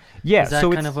 or Yeah, is that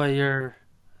so kind it's of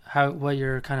what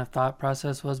your kind of thought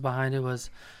process was behind it, was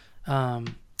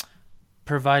um,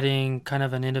 providing kind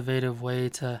of an innovative way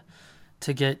to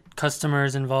get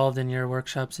customers involved in your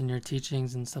workshops and your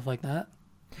teachings and stuff like that?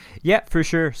 Yeah, for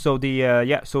sure. So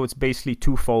so it's basically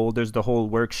twofold. There's the whole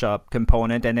workshop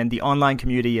component, and then the online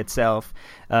community itself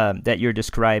that you're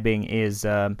describing is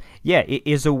it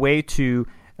is a way to.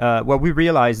 We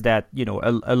realized that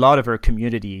a lot of our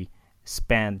community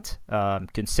spent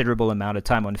considerable amount of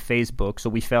time on Facebook, so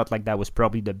we felt like that was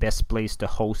probably the best place to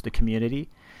host the community,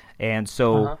 and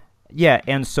so Uh-huh. yeah,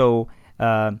 and so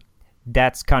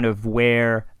that's kind of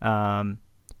where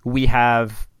we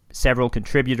have several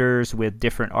contributors with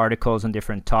different articles on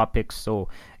different topics. So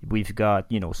we've got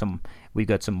some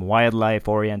wildlife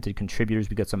oriented contributors,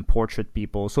 we got some portrait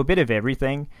people, so a bit of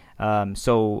everything.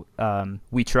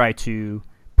 We try to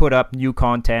put up new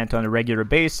content on a regular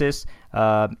basis.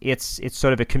 It's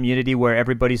sort of a community where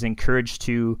everybody's encouraged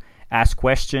to ask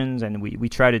questions, and we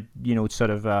try to sort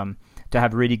of to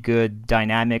have really good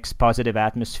dynamics, positive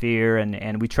atmosphere,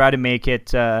 and we try to make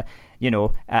it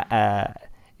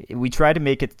we try to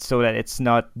make it so that it's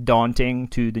not daunting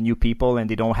to the new people and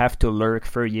they don't have to lurk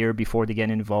for a year before they get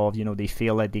involved. They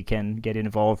feel that they can get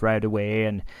involved right away,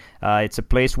 and it's a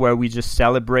place where we just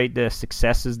celebrate the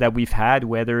successes that we've had,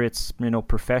 whether it's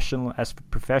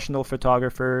professional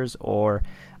photographers or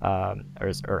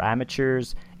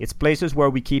amateurs. It's places where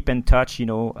we keep in touch,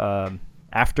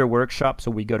 after workshops,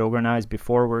 so we get organized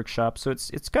before workshops. So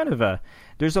it's kind of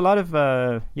there's a lot of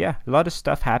a lot of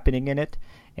stuff happening in it.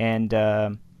 And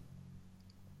I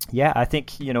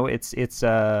think it's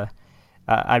I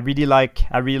really like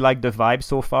the vibe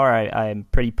so far. I'm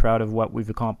pretty proud of what we've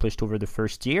accomplished over the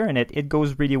first year, and it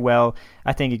goes really well.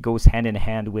 I think it goes hand in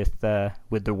hand with the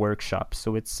workshop.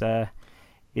 So it's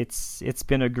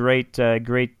been a great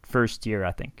first year,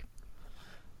 I think.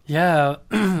 Yeah,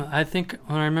 I think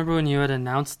when I remember when you had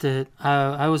announced it,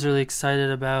 I was really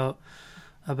excited about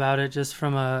it, just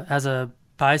from as a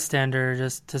bystander,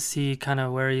 just to see kind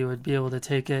of where you would be able to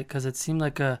take it, because it seemed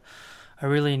like a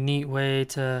really neat way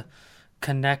to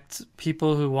connect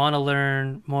people who want to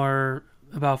learn more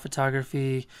about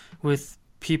photography with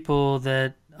people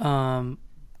that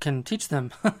can teach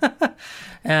them,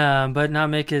 but not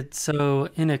make it so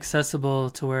inaccessible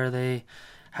to where they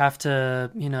have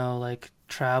to, like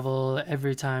travel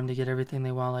every time to get everything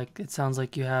they want. Like it sounds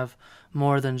like you have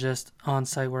more than just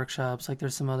on-site workshops. Like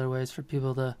there's some other ways for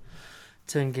people to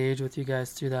engage with you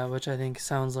guys through that, which I think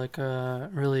sounds like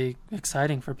really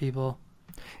exciting for people.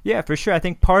 Yeah, for sure. I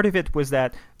think part of it was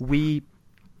that we,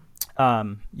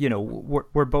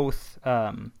 we're both,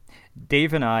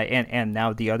 Dave and I, and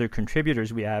now the other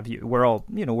contributors we have, we're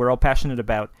all passionate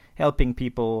about helping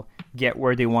people get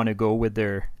where they want to go with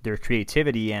their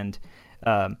creativity. And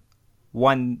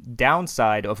one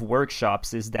downside of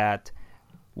workshops is that,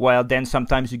 well, then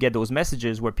sometimes you get those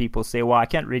messages where people say, well, I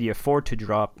can't really afford to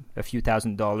drop a few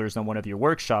 $1,000s on one of your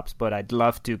workshops, but I'd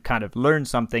love to kind of learn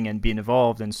something and be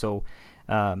involved. And so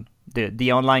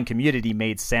the online community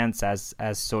made sense as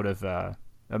sort of a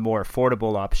more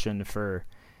affordable option for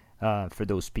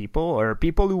those people, or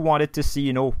people who wanted to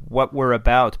see, what we're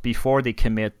about before they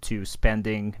commit to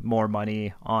spending more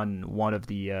money on one of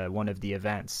the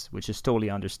events, which is totally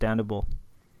understandable.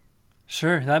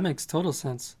 Sure, that makes total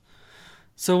sense.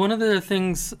 So one of the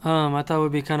things I thought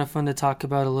would be kind of fun to talk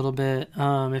about a little bit,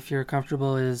 if you're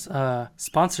comfortable, is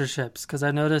sponsorships, because I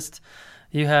noticed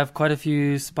you have quite a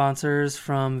few sponsors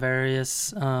from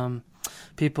various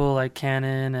people like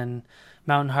Canon and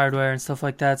Mountain Hardware and stuff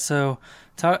like that. So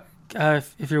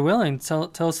if you're willing,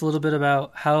 tell us a little bit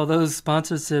about how those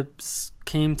sponsorships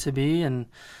came to be, and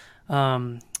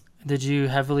did you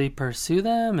heavily pursue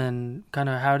them, and kind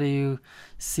of how do you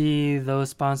see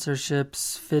those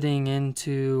sponsorships fitting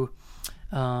into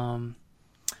your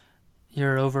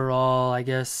overall, I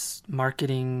guess,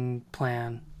 marketing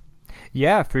plan?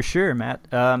 Yeah, for sure, Matt.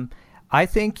 I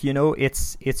think,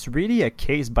 it's really a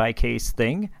case by case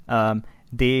thing.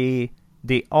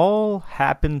 They all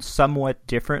happen somewhat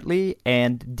differently,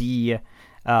 and the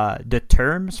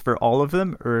terms for all of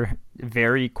them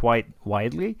vary quite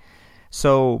widely.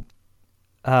 So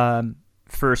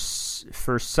for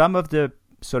some of the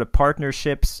sort of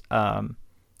partnerships, some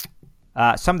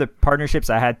of the partnerships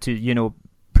I had to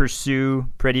pursue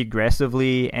pretty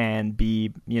aggressively and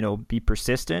be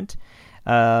persistent.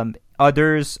 Other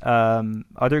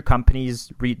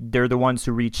companies, they're the ones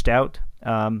who reached out.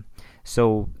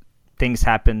 So things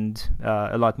happened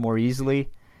a lot more easily.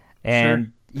 And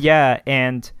Sure. yeah,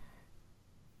 and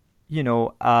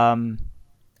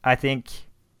I think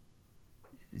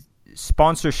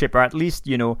sponsorship, or at least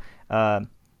I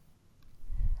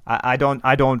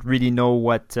don't really know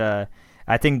what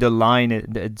I think the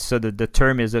line, so the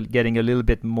term is getting a little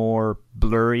bit more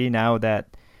blurry now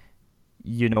that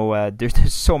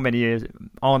there's so many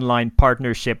online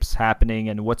partnerships happening,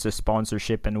 and what's a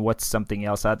sponsorship and what's something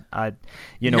else. Yeah,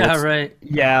 right.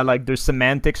 Yeah, like the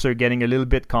semantics are getting a little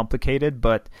bit complicated,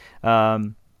 but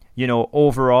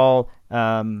overall,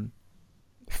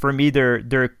 for me,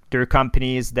 they're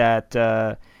companies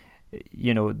that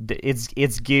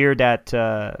it's gear that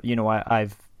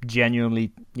I've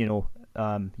genuinely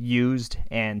used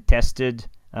and tested,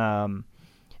 and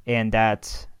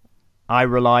that I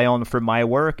rely on for my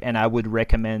work, and I would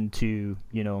recommend to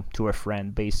a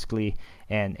friend, basically,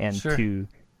 and Sure.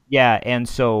 and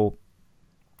so,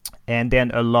 and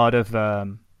then a lot of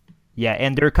and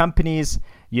they're companies,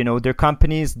 they're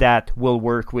companies that will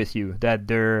work with you, that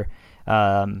they're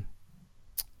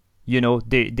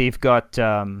they've got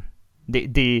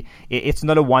it's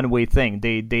not a one-way thing.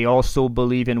 They also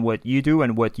believe in what you do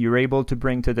and what you're able to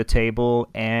bring to the table,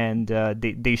 and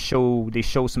they show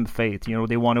some faith.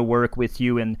 They want to work with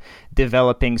you in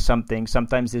developing something.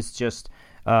 Sometimes it's just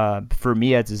for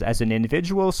me as an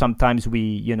individual. Sometimes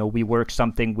we work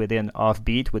something within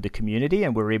Offbeat with the community,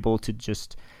 and we're able to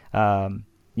just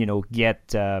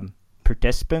get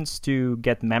participants to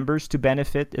get members to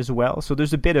benefit as well. So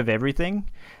there's a bit of everything,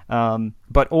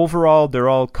 but overall they're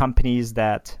all companies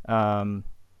that that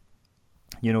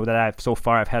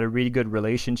I've had a really good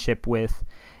relationship with,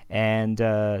 and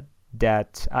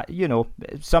that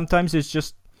sometimes it's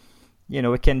just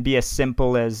it can be as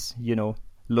simple as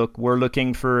look, we're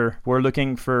looking for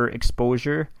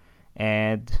exposure,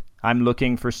 and I'm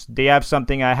looking for, they have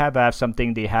something, I have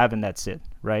something they have, and that's it,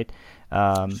 right?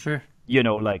 Sure.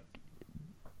 Like,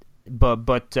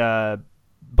 but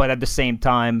at the same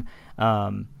time,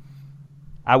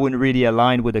 I wouldn't really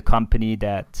align with a company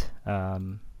that I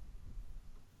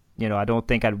don't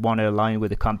think I'd want to align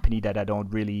with a company that I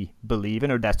don't really believe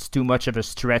in, or that's too much of a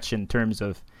stretch in terms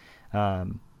of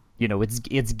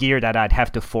it's gear that I'd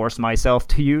have to force myself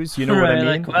to use. You know Right, what I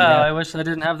mean? like, wow, I wish I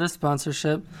didn't have this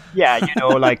sponsorship. Yeah,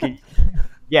 like,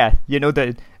 yeah,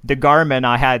 the Garmin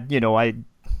I had,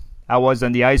 I was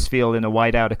on the ice field in a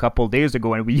whiteout a couple of days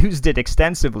ago, and we used it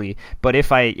extensively. But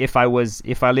if I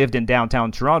lived in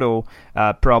downtown Toronto,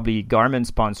 probably Garmin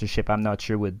sponsorship, I'm not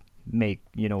sure would make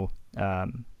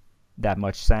that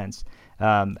much sense.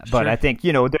 But I think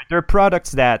there are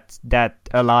products that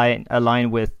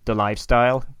align with the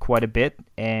lifestyle quite a bit,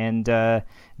 and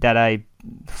that I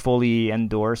fully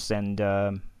endorse. And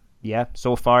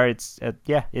so far it's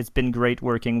been great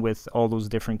working with all those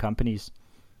different companies.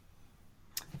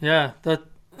 Yeah, that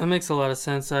makes a lot of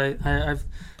sense. I've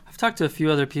talked to a few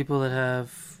other people that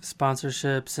have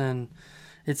sponsorships, and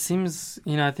it seems,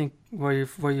 I think what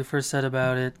you first said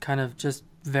about it kind of just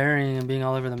varying and being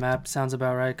all over the map sounds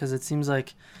about right, because it seems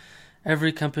like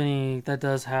every company that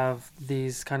does have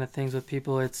these kind of things with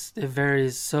people, it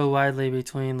varies so widely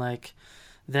between like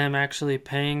them actually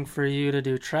paying for you to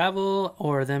do travel,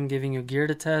 or them giving you gear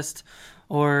to test,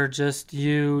 or just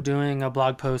you doing a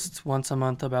blog post once a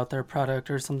month about their product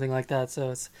or something like that.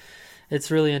 So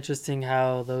it's really interesting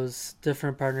how those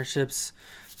different partnerships,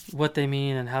 what they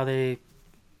mean and how they,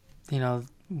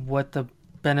 what the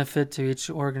benefit to each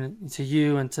to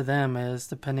you and to them is,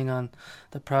 depending on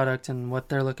the product and what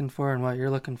they're looking for and what you're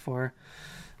looking for.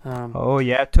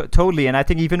 Totally. And I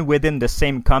think even within the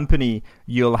same company,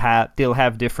 they'll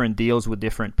have different deals with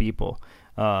different people.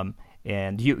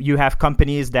 And you have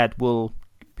companies that will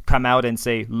come out and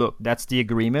say, look, that's the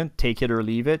agreement, take it or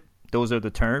leave it. Those are the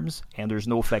terms, and there's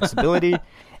no flexibility.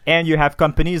 And you have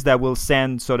companies that will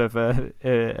send sort of a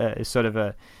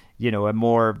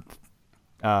more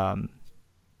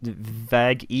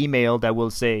vague email that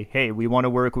will say, hey, we want to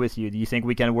work with you. Do you think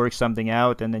we can work something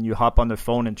out? And then you hop on the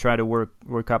phone and try to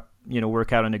work out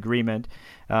an agreement.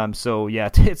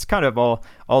 It's kind of all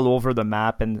over the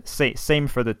map, and same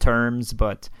for the terms.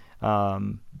 But I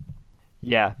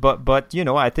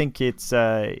think it's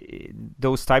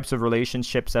those types of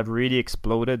relationships have really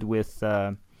exploded with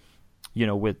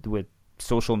with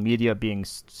social media being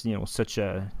such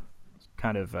a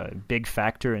kind of a big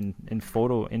factor in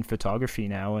photography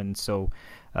now. And so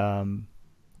I'm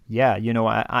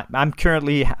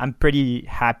pretty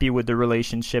happy with the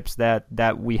relationships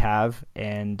that we have,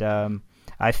 and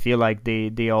I feel like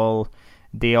they all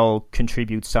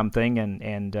contribute something,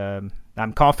 and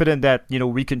I'm confident that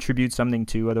we contribute something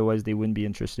too, otherwise they wouldn't be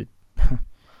interested.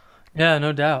 Yeah,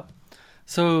 no doubt.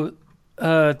 So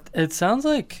it sounds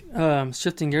like,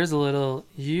 shifting gears a little,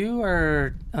 you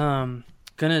are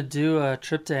gonna do a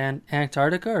trip to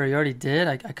Antarctica, or you already did?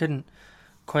 I couldn't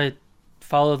quite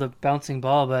follow the bouncing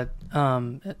ball, but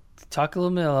talk a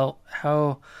little bit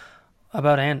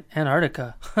about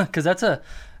Antarctica, because that's a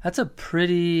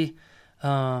pretty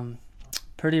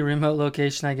remote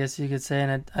location, I guess you could say,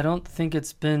 and I don't think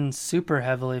it's been super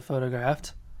heavily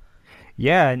photographed.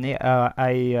 Yeah, and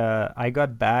I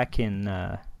got back in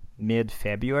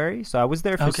mid-February, so I was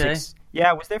there for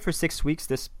I was there for 6 weeks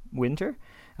this winter.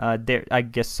 There, I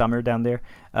guess summer down there.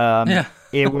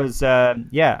 It was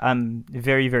I'm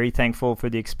very, very thankful for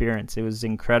the experience. It was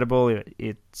incredible.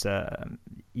 It's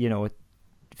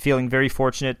feeling very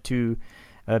fortunate to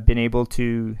been able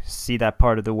to see that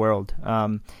part of the world.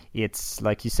 It's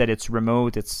like you said, it's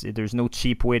remote. There's no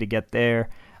cheap way to get there.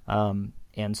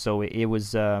 And so it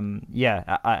was,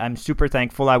 I'm super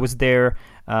thankful. I was there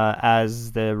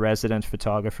as the resident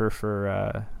photographer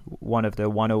for one of the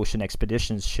One Ocean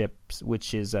Expeditions ships,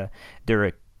 which is they're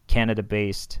a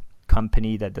Canada-based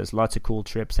company that does lots of cool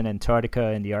trips in Antarctica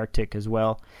and the Arctic as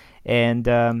well. And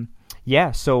so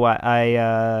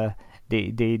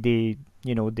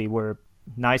they were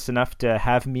nice enough to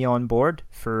have me on board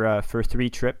for 3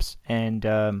 trips, and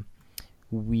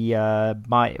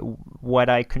what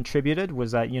I contributed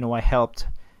was that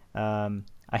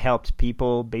I helped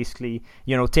people basically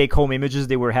take home images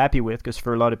they were happy with, because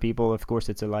for a lot of people, of course,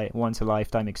 it's a once a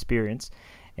lifetime experience.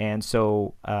 And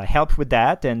so helped with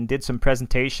that, and did some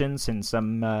presentations, and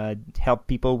some helped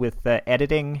people with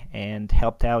editing, and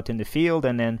helped out in the field.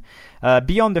 And then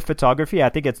beyond the photography, I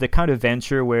think it's the kind of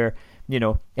venture where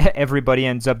everybody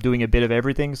ends up doing a bit of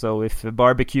everything. So if a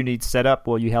barbecue needs set up,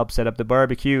 well, you help set up the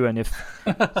barbecue. And if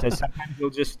so sometimes you'll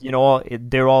just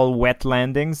they're all wet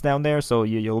landings down there, so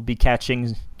you'll be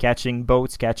catching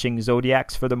boats, catching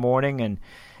Zodiacs for the morning, and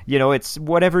it's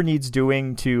whatever needs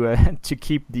doing to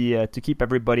keep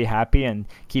everybody happy and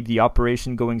keep the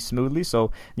operation going smoothly.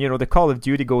 So the Call of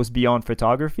Duty goes beyond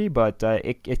photography, but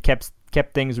it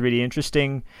kept things really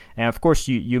interesting. And of course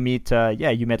you meet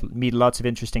lots of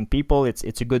interesting people. It's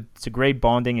a great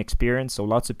bonding experience. So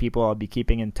lots of people I'll be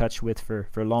keeping in touch with for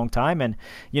a long time. And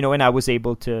and I was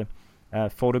able to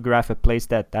photograph a place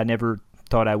that I never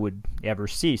thought I would ever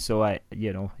see. So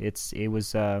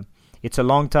it's a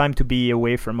long time to be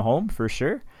away from home, for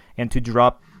sure. and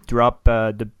to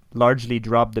largely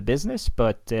drop the business.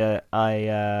 But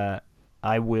I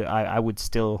would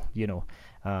still,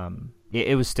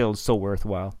 it was still so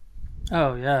worthwhile.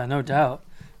 Oh yeah, no doubt.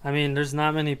 I mean, there's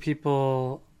not many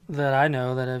people that I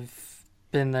know that have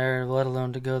been there, let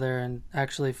alone to go there and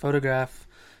actually photograph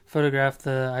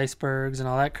the icebergs and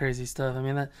all that crazy stuff. I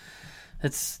mean,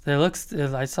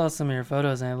 I saw some of your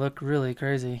photos and they look really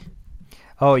crazy.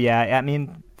 Oh yeah, I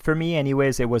mean, for me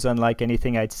anyways, it was unlike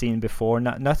anything I'd seen before.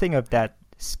 Nothing of that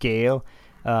scale.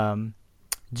 And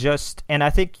I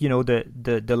think,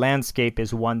 the landscape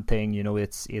is one thing.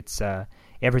 It's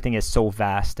everything is so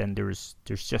vast, and there's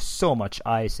just so much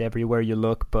ice everywhere you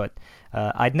look. But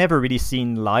I'd never really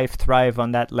seen life thrive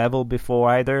on that level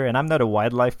before either. And I'm not a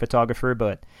wildlife photographer,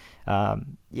 but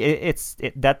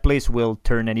that place will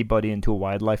turn anybody into a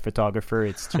wildlife photographer.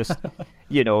 It's just,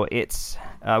 it's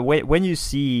when you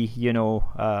see,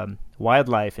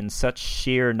 wildlife in such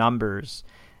sheer numbers,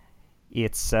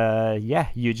 it's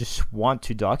you just want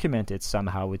to document it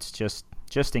somehow. It's just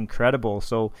incredible.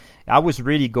 So I was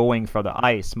really going for the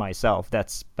ice myself.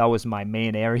 That was my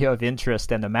main area of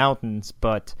interest, and the mountains.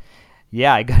 But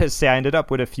yeah, I gotta say, I ended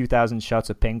up with a few thousand shots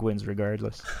of penguins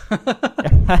regardless.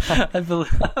 I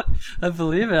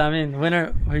believe it. I mean,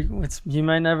 you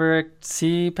might never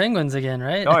see penguins again,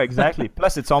 right? Oh, exactly.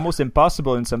 Plus, it's almost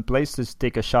impossible in some places to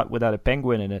take a shot without a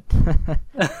penguin in it.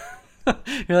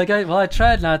 You're like, I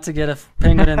tried not to get a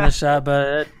penguin in the shot, but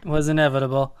it was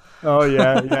inevitable. Oh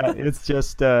yeah. It's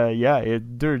just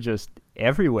they're just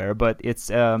everywhere. But it's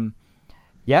amazing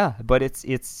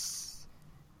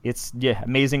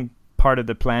part of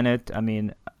the planet. I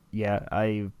mean,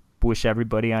 I wish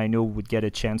everybody I know would get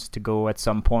a chance to go at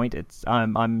some point.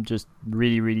 I'm just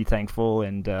really, really thankful,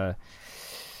 and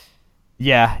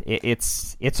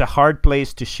it's a hard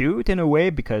place to shoot in a way,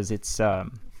 because it's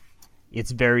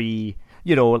very,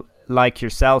 like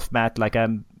yourself, Matt, like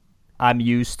I'm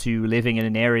used to living in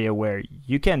an area where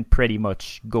you can pretty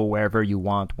much go wherever you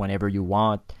want, whenever you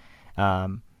want.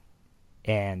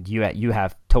 And you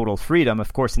have total freedom.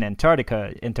 Of course, in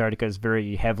Antarctica is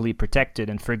very heavily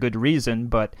protected, and for good reason,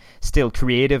 but still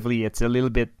creatively it's a little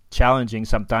bit challenging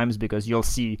sometimes, because you'll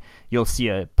see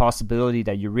a possibility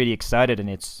that you're really excited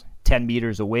and it's 10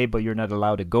 meters away, but you're not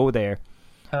allowed to go there.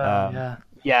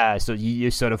 So you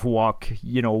sort of walk,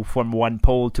 from one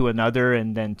pole to another,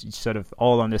 and then sort of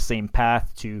all on the same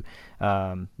path to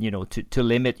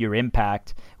limit your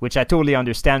impact, which I totally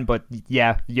understand. But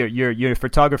yeah, your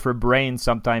photographer brain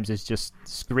sometimes is just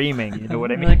screaming. You know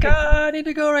what I mean? Like, I need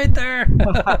to go right there.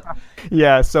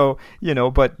 Yeah. So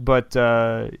but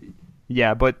I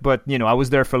was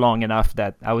there for long enough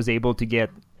that I was able to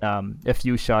get a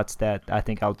few shots that I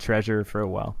think I'll treasure for a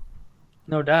while.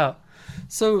 No doubt.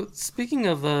 So speaking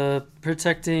of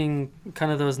protecting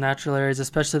kind of those natural areas,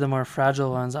 especially the more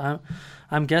fragile ones,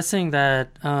 I'm guessing that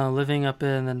living up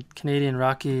in the Canadian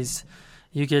Rockies,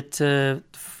 you get to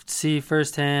see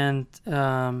firsthand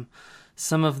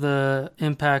some of the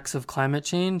impacts of climate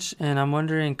change, and I'm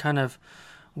wondering kind of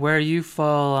where you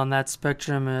fall on that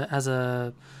spectrum as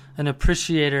an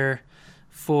appreciator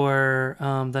for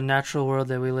the natural world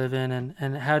that we live in,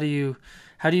 and how do you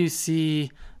see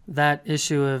that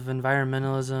issue of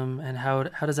environmentalism, and how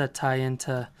does that tie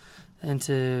into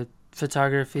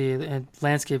photography and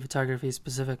landscape photography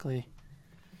specifically?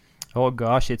 Oh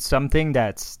gosh, it's something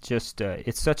that's just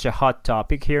it's such a hot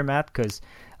topic here, Matt, because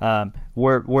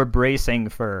we're bracing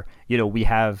for, we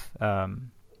have a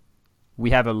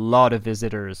lot of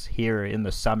visitors here in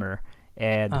the summer,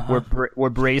 and we're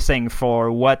bracing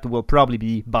for what will probably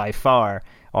be by far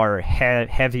our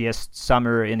heaviest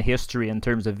summer in history in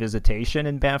terms of visitation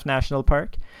in Banff National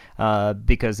Park,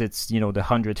 because it's the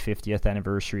 150th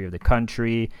anniversary of the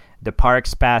country. The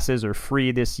park's passes are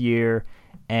free this year,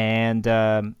 and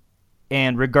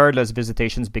regardless,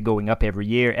 visitation's been going up every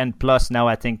year. And plus, now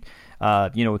I think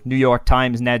New York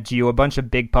Times, Nat Geo, a bunch of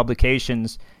big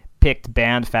publications picked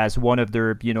Banff as one of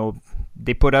their,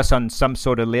 they put us on some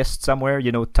sort of list somewhere,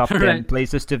 top 10 Right.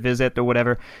 places to visit or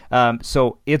whatever.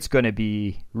 So it's going to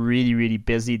be really, really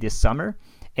busy this summer.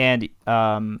 And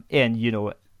you're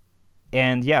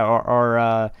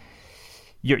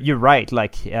right.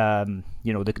 Like,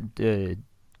 the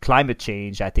climate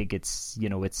change, I think it's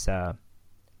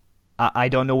I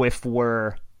don't know if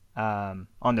we're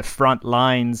on the front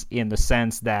lines, in the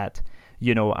sense that,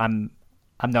 I'm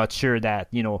not sure that,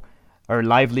 our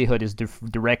livelihood is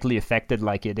directly affected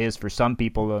like it is for some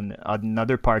people on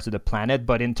other parts of the planet.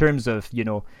 But in terms of,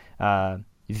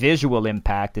 visual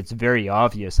impact, it's very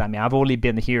obvious. I mean, I've only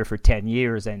been here for 10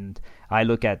 years, and I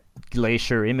look at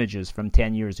glacier images from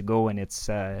 10 years ago, and it's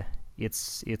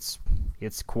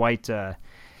quite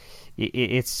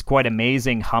it's quite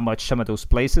amazing how much some of those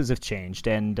places have changed.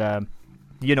 And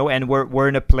and we're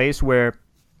in a place where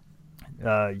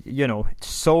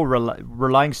so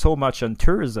relying so much on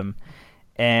tourism,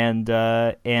 and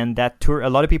that a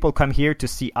lot of people come here to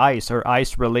see ice or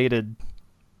ice related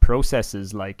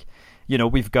processes. Like,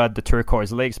 we've got the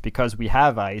turquoise lakes because we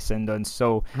have ice, and then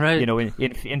so right.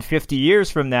 In 50 years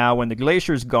from now, when the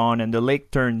glacier's gone and the lake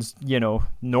turns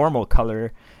normal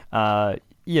color,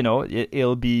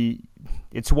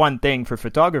 it's one thing for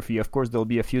photography. Of course, there'll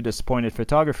be a few disappointed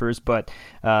photographers, but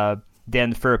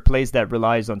then for a place that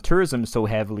relies on tourism so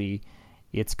heavily,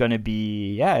 it's gonna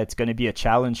be a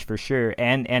challenge for sure.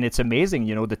 And it's amazing,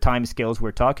 the time scales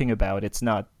we're talking about. It's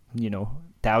not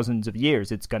thousands of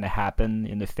years. It's gonna happen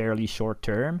in the fairly short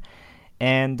term.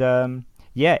 And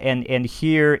and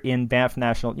here in Banff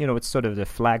National, it's sort of the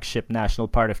flagship national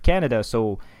park of Canada,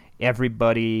 so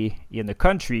everybody in the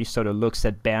country sort of looks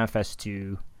at Banff as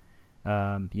to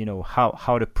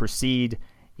how to proceed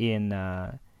in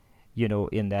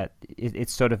in that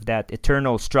it's sort of that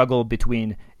eternal struggle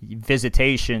between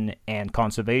visitation and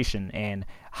conservation, and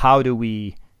how do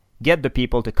we get the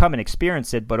people to come and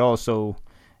experience it, but also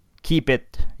keep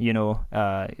it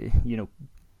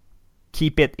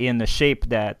keep it in the shape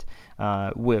that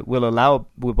will allow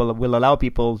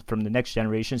people from the next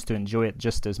generations to enjoy it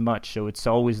just as much. So it's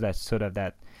always that sort of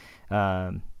that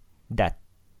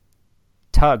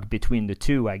tug between the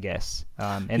two, I guess.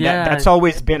 That's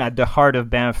always been at the heart of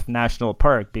Banff National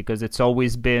Park, because it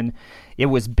was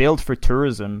built for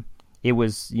tourism. It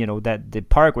was, that the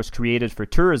park was created for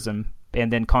tourism,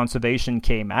 and then conservation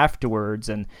came afterwards,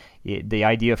 and the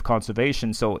idea of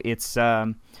conservation. So it's,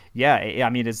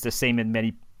 it's the same in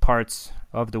many parts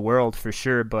of the world for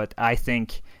sure, but I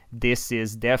think this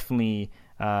is definitely,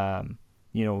 we're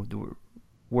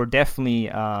definitely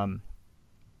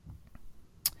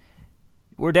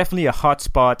a hot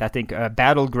spot. I think a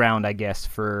battleground, I guess,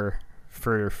 for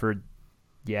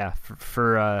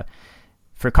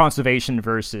conservation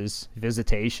versus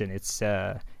visitation. It's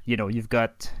you've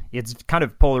got, it's kind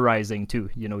of polarizing too.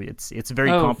 It's a very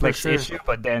complex issue,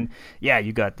 but then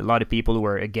you got a lot of people who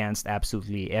are against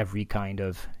absolutely every kind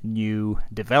of new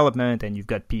development, and you've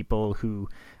got people who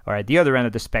are at the other end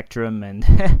of the spectrum, and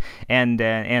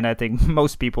and I think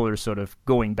most people are sort of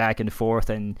going back and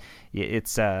forth, and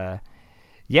it's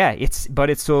it's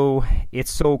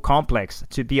so complex.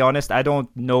 To be honest, I don't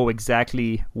know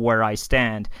exactly where I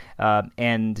stand,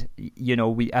 and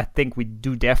I think we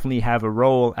do definitely have a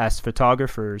role as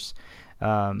photographers,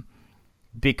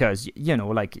 because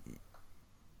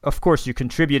of course you're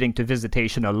contributing to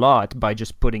visitation a lot by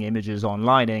just putting images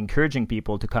online and encouraging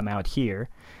people to come out here.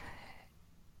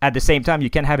 At the same time, you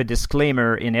can have a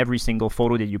disclaimer in every single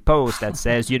photo that you post that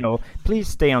says, please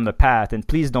stay on the path, and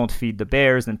please don't feed the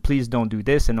bears, and please don't do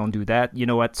this and don't do that.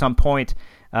 At some point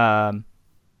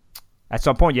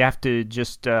you have to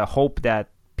just hope that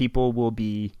people will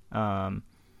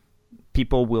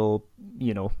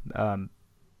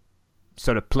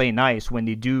sort of play nice when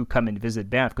they do come and visit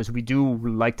Banff, because we do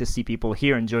like to see people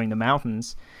here enjoying the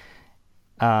mountains.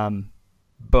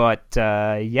 But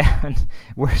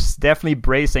we're definitely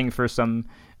bracing for some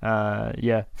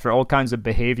for all kinds of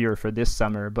behavior for this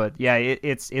summer. But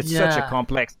it's such a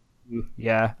complex.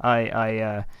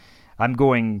 I'm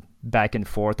going back and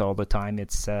forth all the time.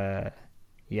 It's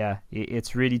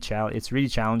it's really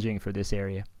challenging for this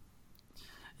area.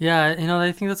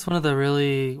 I think that's one of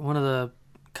the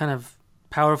kind of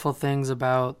powerful things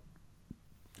about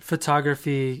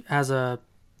photography as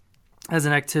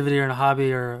an activity or a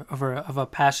hobby or of a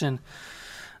passion,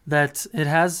 that it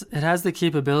has the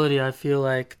capability, I feel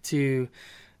like, to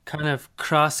kind of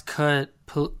cross-cut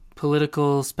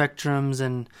political spectrums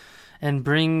and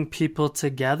bring people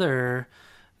together,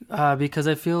 because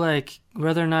I feel like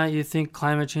whether or not you think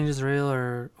climate change is real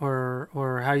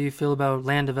or how you feel about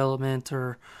land development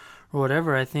or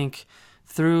whatever, I think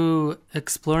through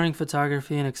exploring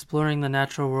photography and exploring the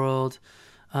natural world,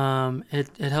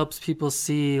 it helps people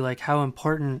see how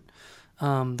important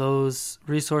those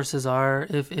resources are.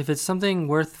 If it's something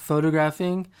worth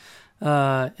photographing,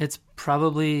 you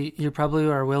probably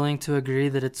are willing to agree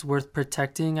that it's worth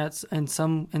protecting in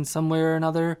some way or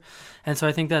another. And so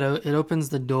I think that it opens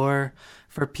the door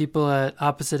for people at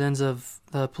opposite ends of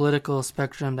the political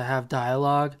spectrum to have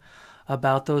dialogue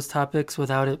about those topics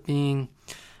without it being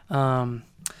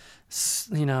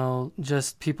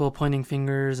just people pointing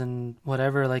fingers and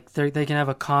whatever. They can have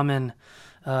a common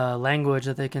language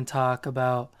that they can talk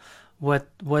about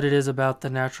what it is about the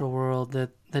natural world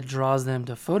that draws them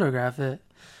to photograph it.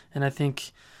 And I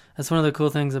think that's one of the cool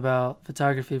things about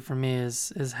photography for me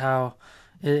is how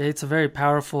it's a very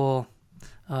powerful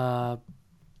uh,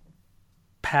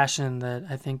 passion that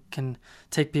I think can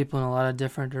take people in a lot of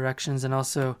different directions and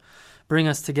also bring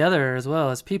us together as well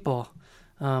as people,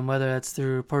 whether that's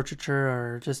through portraiture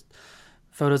or just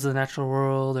photos of the natural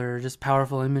world or just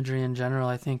powerful imagery in general.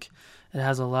 I think it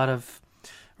has a lot of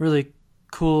really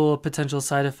cool potential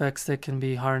side effects that can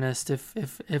be harnessed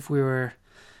if we're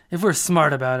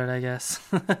smart about it, I guess.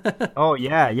 Oh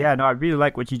yeah. No, I really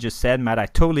like what you just said, Matt. I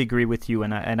totally agree with you,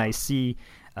 and I see,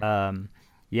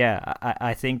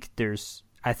 I think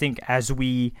I think as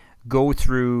we go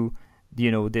through,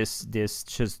 this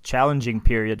just challenging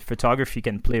period, photography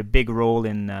can play a big role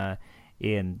in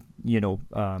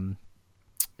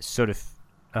sort of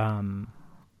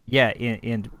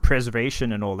in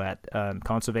preservation and all that,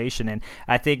 conservation. And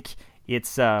I think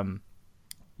it's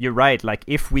you're right. Like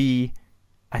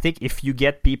I think if you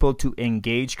get people to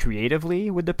engage creatively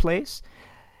with the place,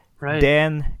 Right.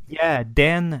 then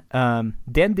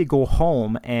they go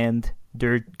home and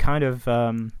they're kind of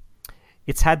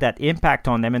it's had that impact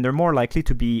on them, and they're more likely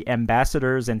to be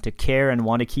ambassadors and to care and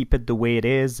want to keep it the way it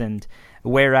is. And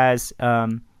whereas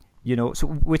so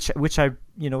which I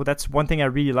that's one thing I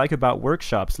really like about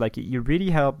workshops. Like, you really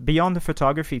help beyond the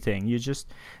photography thing.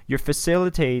 You're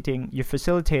facilitating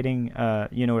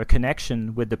a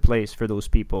connection with the place for those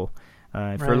people.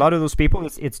 For a lot of those people,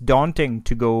 it's daunting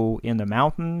to go in the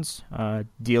mountains,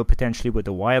 deal potentially with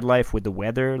the wildlife, with the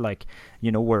weather. Like,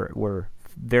 you're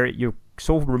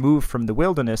so removed from the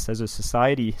wilderness as a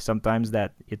society sometimes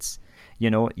that it's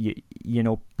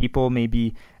people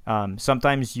maybe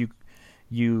sometimes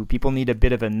people need a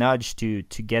bit of a nudge to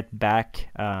get back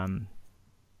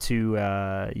to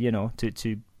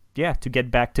get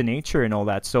back to nature and all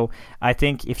that. So I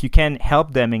think if you can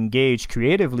help them engage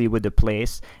creatively with the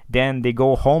place, then they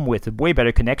go home with a way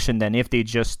better connection than if they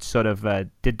just sort of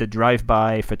did the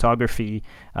drive-by photography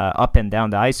up and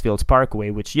down the Icefields Parkway,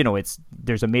 which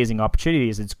there's amazing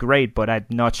opportunities. It's great, but I'm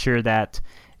not sure that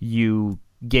you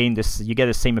get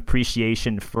the same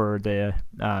appreciation for the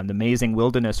amazing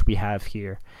wilderness we have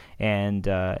here. And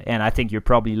I think you're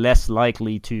probably less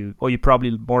likely to, or you're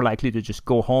probably more likely to just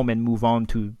go home and move on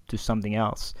to something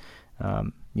else.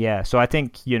 So I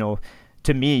think,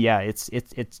 to me,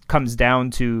 it comes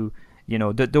down to,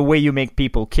 the way you make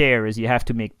people care is you have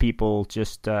to make people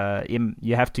just,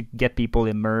 you have to get people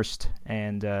immersed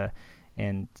and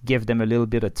give them a little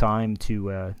bit of time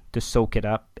to soak it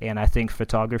up. And I think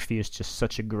photography is just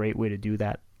such a great way to do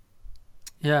that.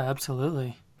 Yeah,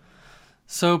 absolutely.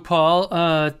 So, Paul,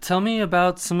 tell me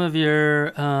about some of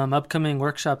your upcoming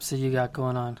workshops that you got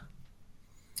going on.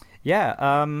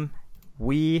 Yeah,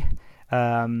 we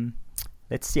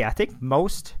let's see. I think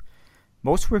most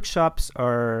workshops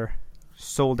are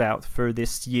sold out for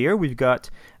this year. We've got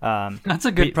that's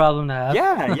a good problem to have.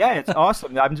 Yeah, it's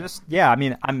awesome. I'm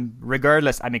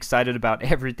excited about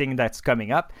everything that's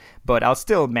coming up, but I'll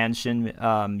still mention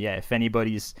if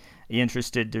anybody's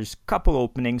interested, there's a couple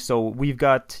openings. So we've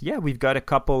got a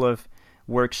couple of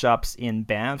workshops in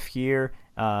Banff here.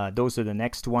 Those are the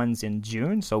next ones in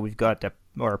June. So we've got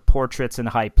our Portraits in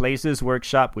High Places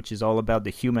workshop, which is all about the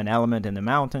human element in the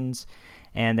mountains.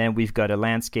 And then we've got a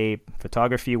landscape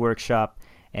photography workshop.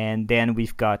 And then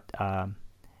we've got a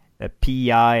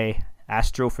PEI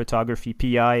astrophotography.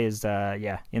 PEI is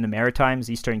in the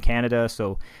Maritimes, Eastern Canada,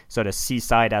 so sort of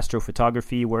seaside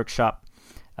astrophotography workshop.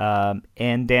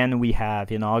 And then we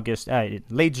have in August,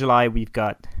 late July, we've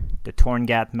got the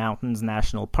Torngat Mountains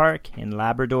National Park in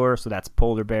Labrador. So that's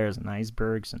polar bears and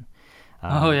icebergs. And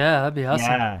that'd be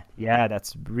awesome. Yeah,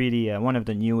 that's really one of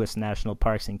the newest national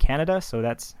parks in Canada. So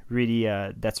that's really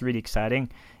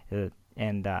exciting.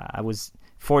 And I was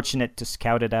fortunate to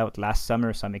scout it out last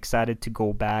summer, so I'm excited to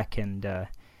go back and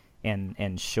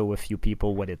show a few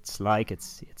people what it's like.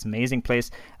 It's amazing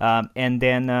place. And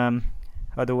then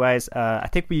otherwise, I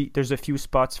think there's a few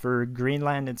spots for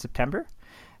Greenland in September,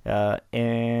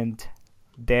 and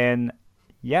then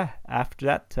after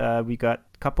that we got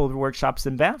a couple of workshops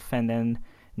in Banff, and then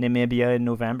Namibia in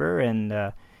November, and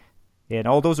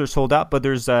all those are sold out. But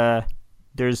there's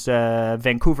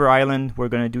Vancouver Island. We're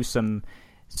gonna do some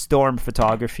storm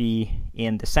photography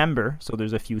in December, so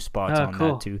there's a few spots on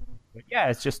cool. that too. But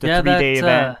it's just a 3-day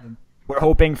event. We're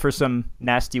hoping for some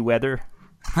nasty weather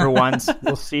for once.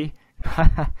 We'll see.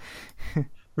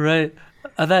 Right.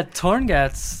 That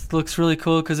Torngats looks really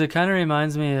cool because it kind of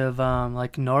reminds me of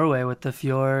like Norway with the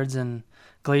fjords and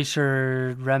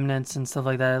glacier remnants and stuff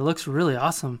like that. It looks really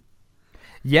awesome.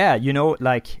 Yeah,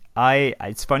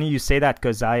 it's funny you say that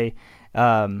because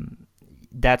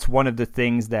that's one of the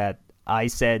things that I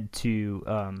said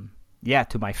to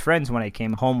to my friends when I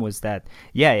came home was that,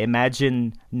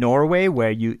 imagine Norway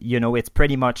where it's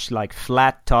pretty much like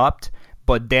flat topped,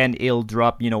 but then it'll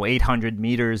drop 800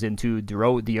 meters into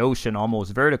the ocean,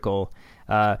 almost vertical,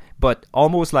 but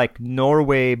almost like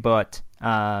Norway, but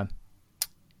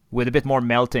with a bit more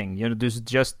melting. There's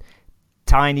just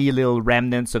tiny little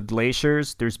remnants of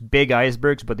glaciers. There's big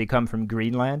icebergs, but they come from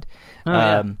Greenland.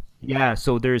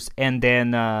 So there's and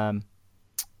then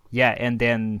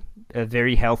a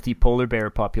very healthy polar bear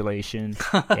population,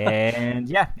 and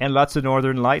lots of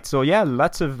northern lights. So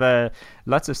lots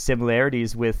of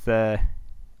similarities with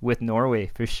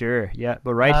Norway for sure. Yeah,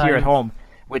 but here at home,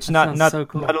 which not so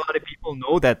cool. Not a lot of people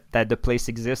know that the place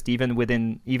exists, even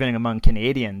among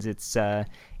Canadians. It's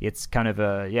kind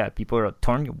of people are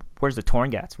where's the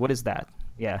Torngats? What is that?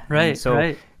 Yeah, right.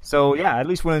 So at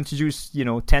least we'll introduce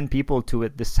 10 people to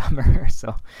it this summer.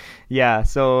 So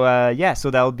that's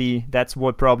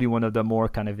what probably one of the more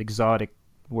kind of exotic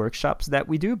workshops that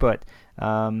we do. But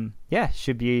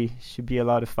should be a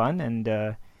lot of fun. And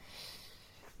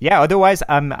otherwise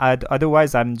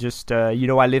I'm just I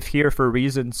live here for a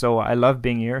reason. So I love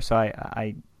being here. So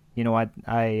I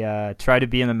try to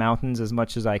be in the mountains as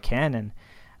much as I can,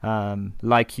 and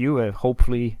like you,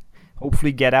 hopefully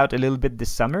get out a little bit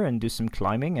this summer and do some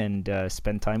climbing and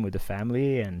spend time with the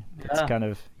family. And it's kind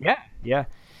of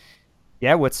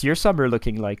what's your summer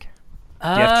looking like? Do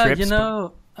you have trips?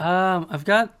 I've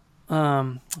got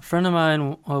a friend of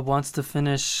mine wants to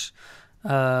finish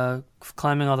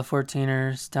climbing all the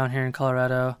 14ers down here in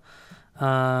Colorado.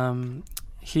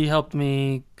 He helped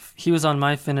me. He was on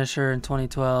my finisher in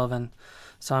 2012, and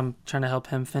so I'm trying to help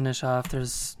him finish off.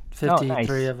 There's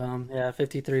 53 of them. Yeah,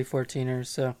 53 14ers.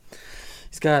 So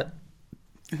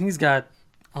he's got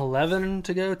 11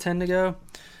 to go, 10 to go.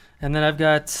 And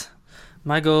then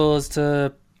my goal is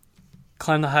to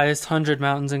climb the highest 100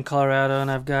 mountains in Colorado,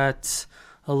 and I've got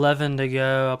 11 to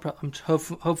go. I'm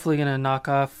hopefully going to knock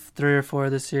off 3 or 4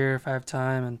 this year if I have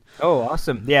time. And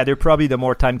awesome. Yeah, they're probably the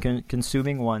more time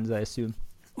consuming ones, I assume.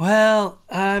 Well,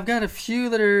 I've got a few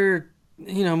that are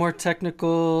more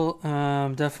technical,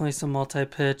 definitely some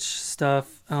multi-pitch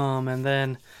stuff, and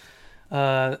then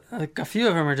a few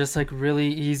of them are just like really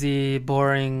easy,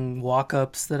 boring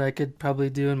walk-ups that I could probably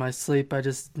do in my sleep. I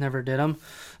just never did them,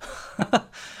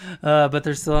 but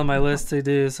they're still on my list to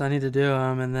do, so I need to do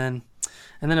them. And then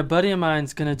a buddy of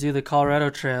mine's gonna do the Colorado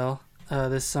Trail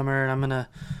this summer, and I'm gonna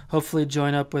hopefully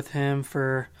join up with him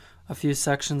for a few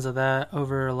sections of that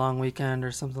over a long weekend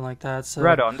or something like that. So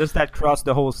right on. Does that cross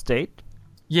the whole state?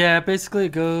 Yeah, basically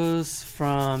it goes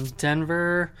from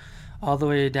Denver all the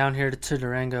way down here to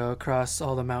Durango across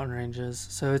all the mountain ranges.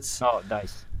 So it's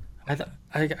nice. I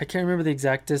can't remember the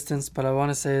exact distance, but I want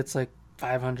to say it's like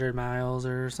 500 miles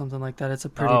or something like that. It's a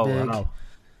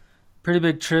pretty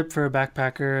big trip for a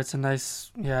backpacker. It's a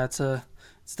nice,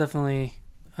 it's definitely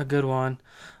a good one.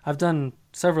 I've done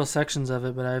several sections of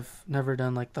it, but I've never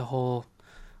done like the whole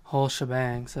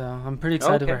shebang. So I'm pretty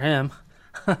excited for him.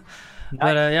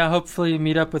 Nice. But hopefully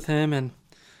meet up with him and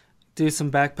do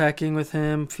some backpacking with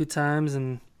him a few times.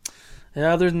 And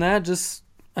other than that, just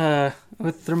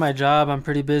through my job, I'm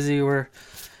pretty busy. We're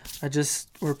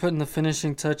putting the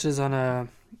finishing touches on a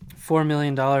 $4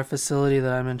 million facility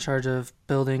that I'm in charge of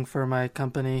building for my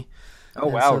company. Oh,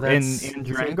 and wow! So in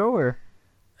Durango, or?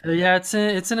 Yeah, it's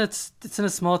in a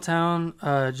small town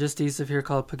just east of here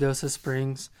called Pagosa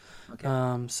Springs.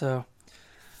 Okay. So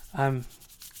I'm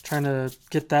trying to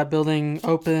get that building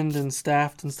opened and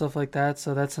staffed and stuff like that.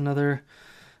 So that's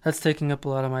taking up a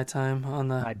lot of my time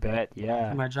I bet,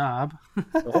 yeah. My job.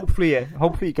 So hopefully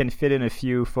you can fit in a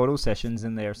few photo sessions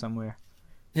in there somewhere.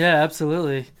 Yeah,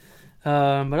 absolutely.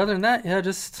 But other than that,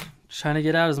 just trying to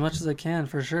get out as much as I can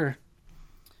for sure.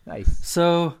 Nice.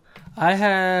 So I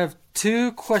have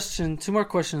two more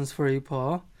questions for you,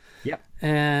 Paul. Yep.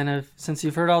 And since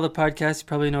you've heard all the podcasts, you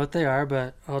probably know what they are,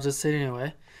 but I'll just say it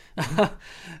anyway.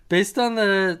 Based on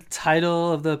the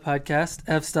title of the podcast,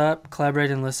 F-Stop, Collaborate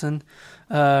and Listen,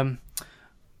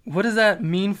 what does that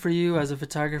mean for you as a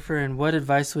photographer, and what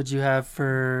advice would you have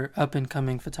for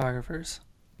up-and-coming photographers?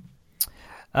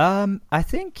 I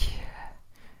think,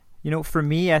 for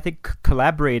me, I think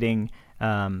collaborating,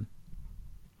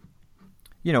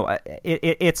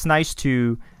 it's nice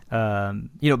to,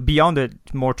 beyond the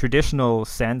more traditional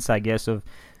sense, I guess, of,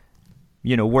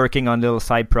 working on little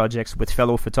side projects with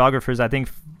fellow photographers. I think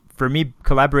for me,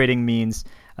 collaborating means,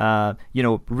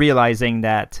 realizing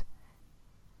that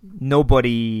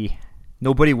nobody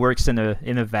works in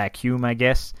a vacuum, I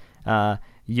guess.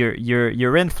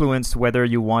 You're influenced whether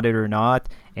you want it or not.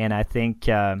 And I think,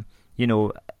 I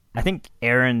think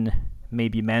Aaron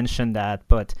maybe mentioned that,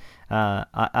 but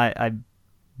I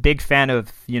big fan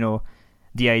of,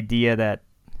 the idea that,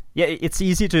 yeah, it's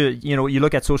easy to, you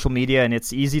look at social media and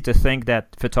it's easy to think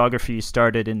that photography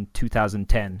started in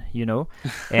 2010,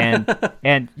 and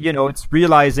it's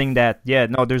realizing that, yeah,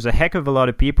 no, there's a heck of a lot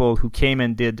of people who came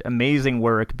and did amazing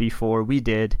work before we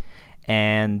did,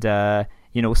 and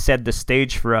set the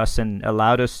stage for us and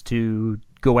allowed us to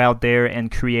go out there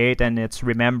and create. And it's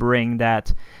remembering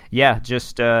that, yeah,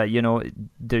 just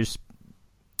there's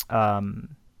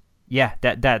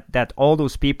that all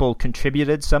those people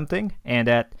contributed something, and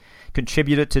that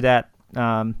contributed to that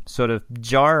sort of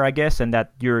jar, I guess, and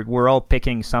that we're all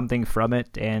picking something from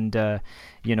it. And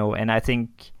and I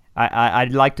think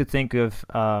I'd like to think of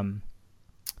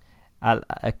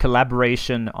a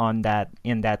collaboration on that,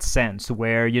 in that sense,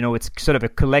 where it's sort of a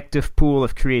collective pool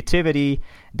of creativity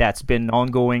that's been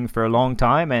ongoing for a long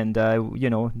time. And I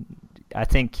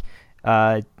think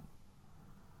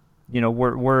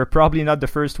we're probably not the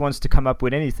first ones to come up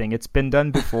with anything. It's been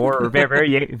done before, or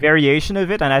variation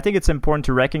of it. And I think it's important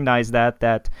to recognize that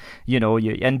and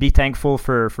be thankful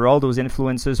for all those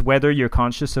influences, whether you're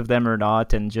conscious of them or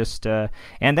not, and just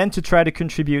and then to try to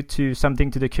contribute to something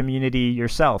to the community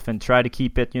yourself, and try to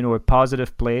keep it a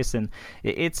positive place. And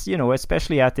it's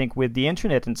especially, I think, with the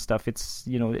internet and stuff, it's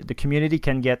the community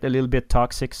can get a little bit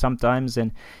toxic sometimes,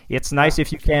 and it's nice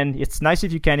if you can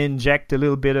inject a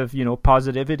little bit of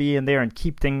positivity in there and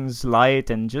keep things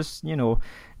light, and just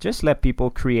let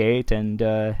people create. And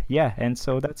and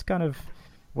so that's kind of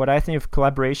what I think of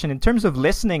collaboration. In terms of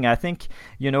listening, I think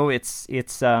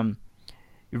it's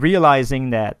realizing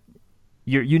that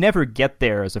you never get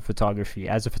there as a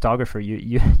photographer.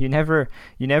 You never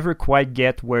quite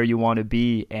get where you want to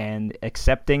be, and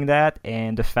accepting that,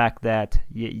 and the fact that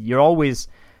you're always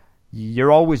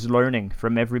learning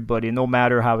from everybody, no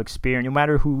matter how experienced, no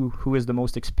matter who is the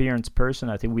most experienced person.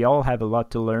 I think we all have a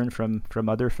lot to learn from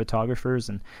other photographers,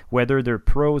 and whether they're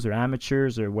pros or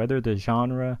amateurs, or whether the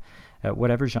genre,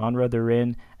 whatever genre they're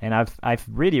in. And I've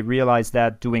really realized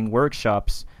that doing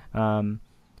workshops,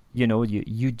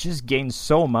 you just gain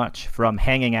so much from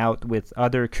hanging out with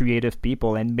other creative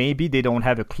people, and maybe they don't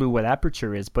have a clue what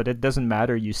aperture is, but it doesn't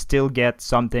matter. You still get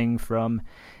something from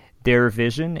their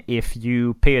vision if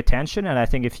you pay attention. And I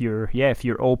think if you're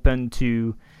open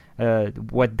to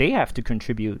what they have to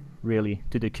contribute really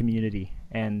to the community.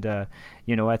 And I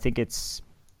think it's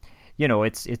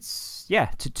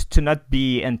to not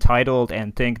be entitled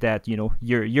and think that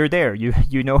you're there,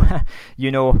 you know how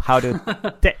to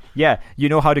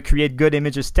how to create good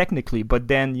images technically, but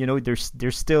then there's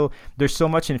so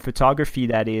much in photography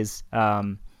that is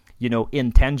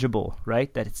intangible,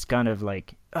 right? That it's kind of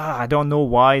like, I don't know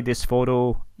why this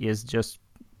photo is just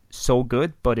so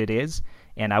good, but it is,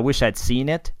 and I wish I'd seen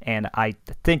it. And I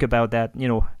think about that,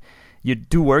 you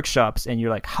do workshops and you're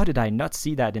like, how did I not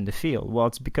see that in the field? Well,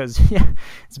 it's because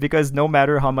no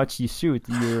matter how much you shoot,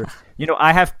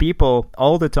 I have people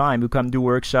all the time who come do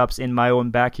workshops in my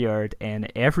own backyard, and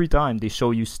every time they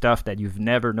show you stuff that you've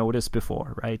never noticed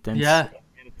before, right? And yeah,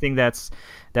 I think that's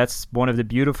one of the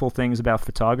beautiful things about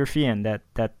photography, and that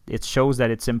it shows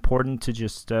that it's important to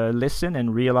just listen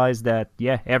and realize that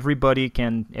everybody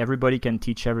can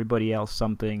teach everybody else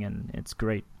something, and it's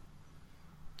great.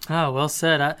 Oh, well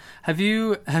said. Have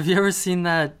you ever seen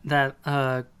that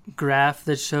graph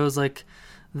that shows like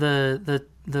the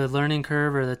learning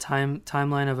curve, or the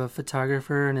timeline of a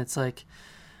photographer, and it's like,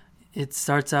 it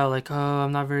starts out like, oh,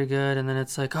 I'm not very good, and then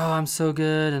it's like, oh, I'm so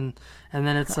good, and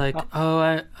then it's like,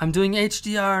 oh, I'm doing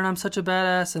HDR and I'm such a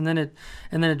badass, and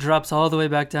then it drops all the way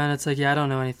back down. It's like, yeah, I don't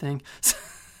know anything.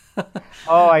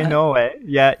 Oh, I know it.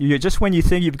 Yeah, you just, when you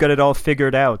think you've got it all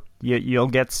figured out, you'll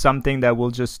get something that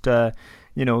will just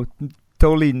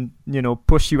totally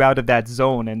push you out of that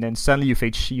zone, and then suddenly you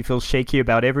feel shaky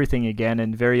about everything again,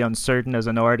 and very uncertain as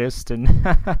an artist, and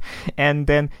and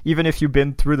then even if you've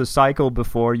been through the cycle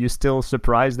before, you're still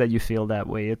surprised that you feel that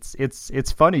way.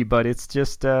 It's funny, but it's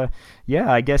just I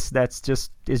guess it's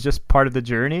just part of the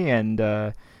journey. And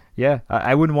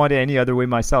I wouldn't want it any other way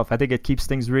myself. I think it keeps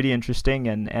things really interesting,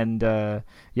 and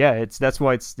that's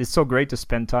why it's so great to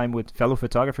spend time with fellow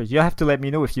photographers. You'll have to let me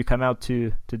know if you come out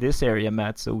to this area,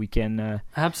 Matt, so we can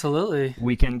absolutely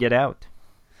get out.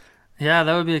 Yeah,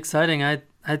 that would be exciting.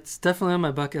 It's definitely on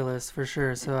my bucket list for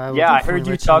sure. So I heard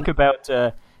you talk about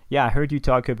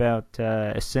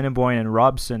Assiniboine and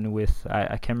Robson with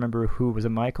I can't remember who was it,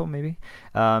 Michael maybe.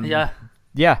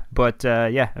 Yeah, but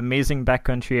amazing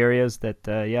backcountry areas that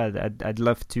I'd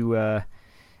love to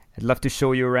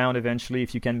show you around eventually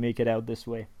if you can make it out this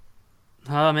way.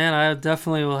 Oh man, I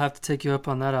definitely will have to take you up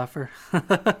on that offer.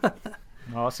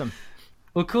 Awesome.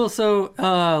 Well, cool. So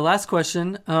last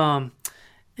question.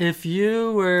 If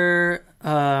you were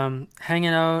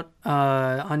hanging out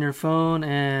on your phone,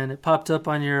 and it popped up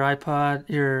on your iPod,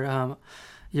 your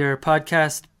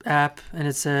podcast app, and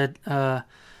it said,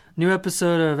 "New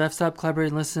episode of F-Stop Collaborate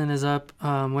and Listen is up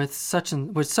with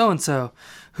so and so."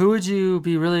 Who would you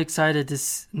be really excited to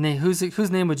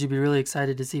whose name would you be really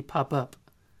excited to see pop up?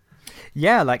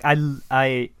 Yeah, like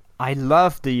I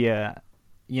love the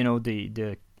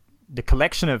the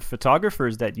collection of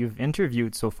photographers that you've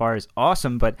interviewed so far is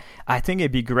awesome, but I think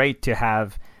it'd be great to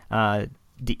have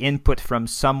the input from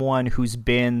someone who's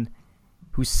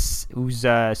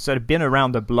sort of been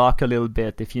around the block a little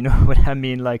bit, if you know what I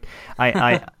mean. Like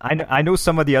I know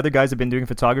some of the other guys have been doing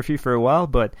photography for a while,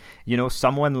 but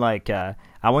someone like I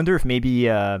wonder if maybe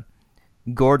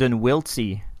Gordon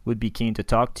Wiltsey would be keen to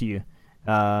talk to you.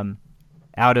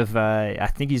 Out of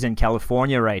I think he's in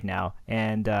California right now,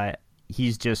 and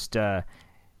he's just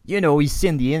he's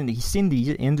seen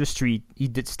the industry. He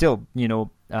did still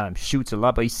shoots a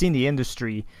lot, but he's seen the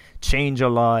industry change a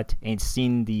lot and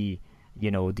seen the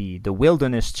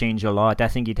wilderness change a lot. I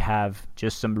think he'd have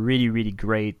just some really, really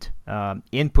great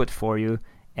input for you,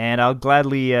 and I'll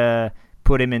gladly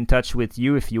put him in touch with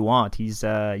you if you want.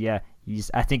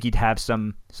 I think he'd have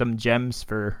some gems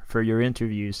for your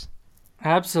interviews.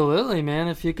 Absolutely, man.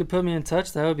 If you could put me in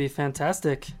touch, that would be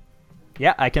fantastic.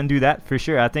 Yeah, I can do that for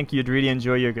sure. I think you'd really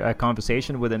enjoy your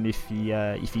conversation with him if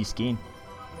he's keen.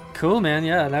 Cool, man.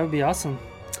 Yeah, that would be awesome.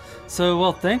 So,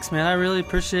 well, thanks, man. I really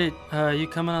appreciate you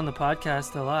coming on the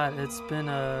podcast a lot. It's been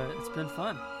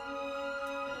fun.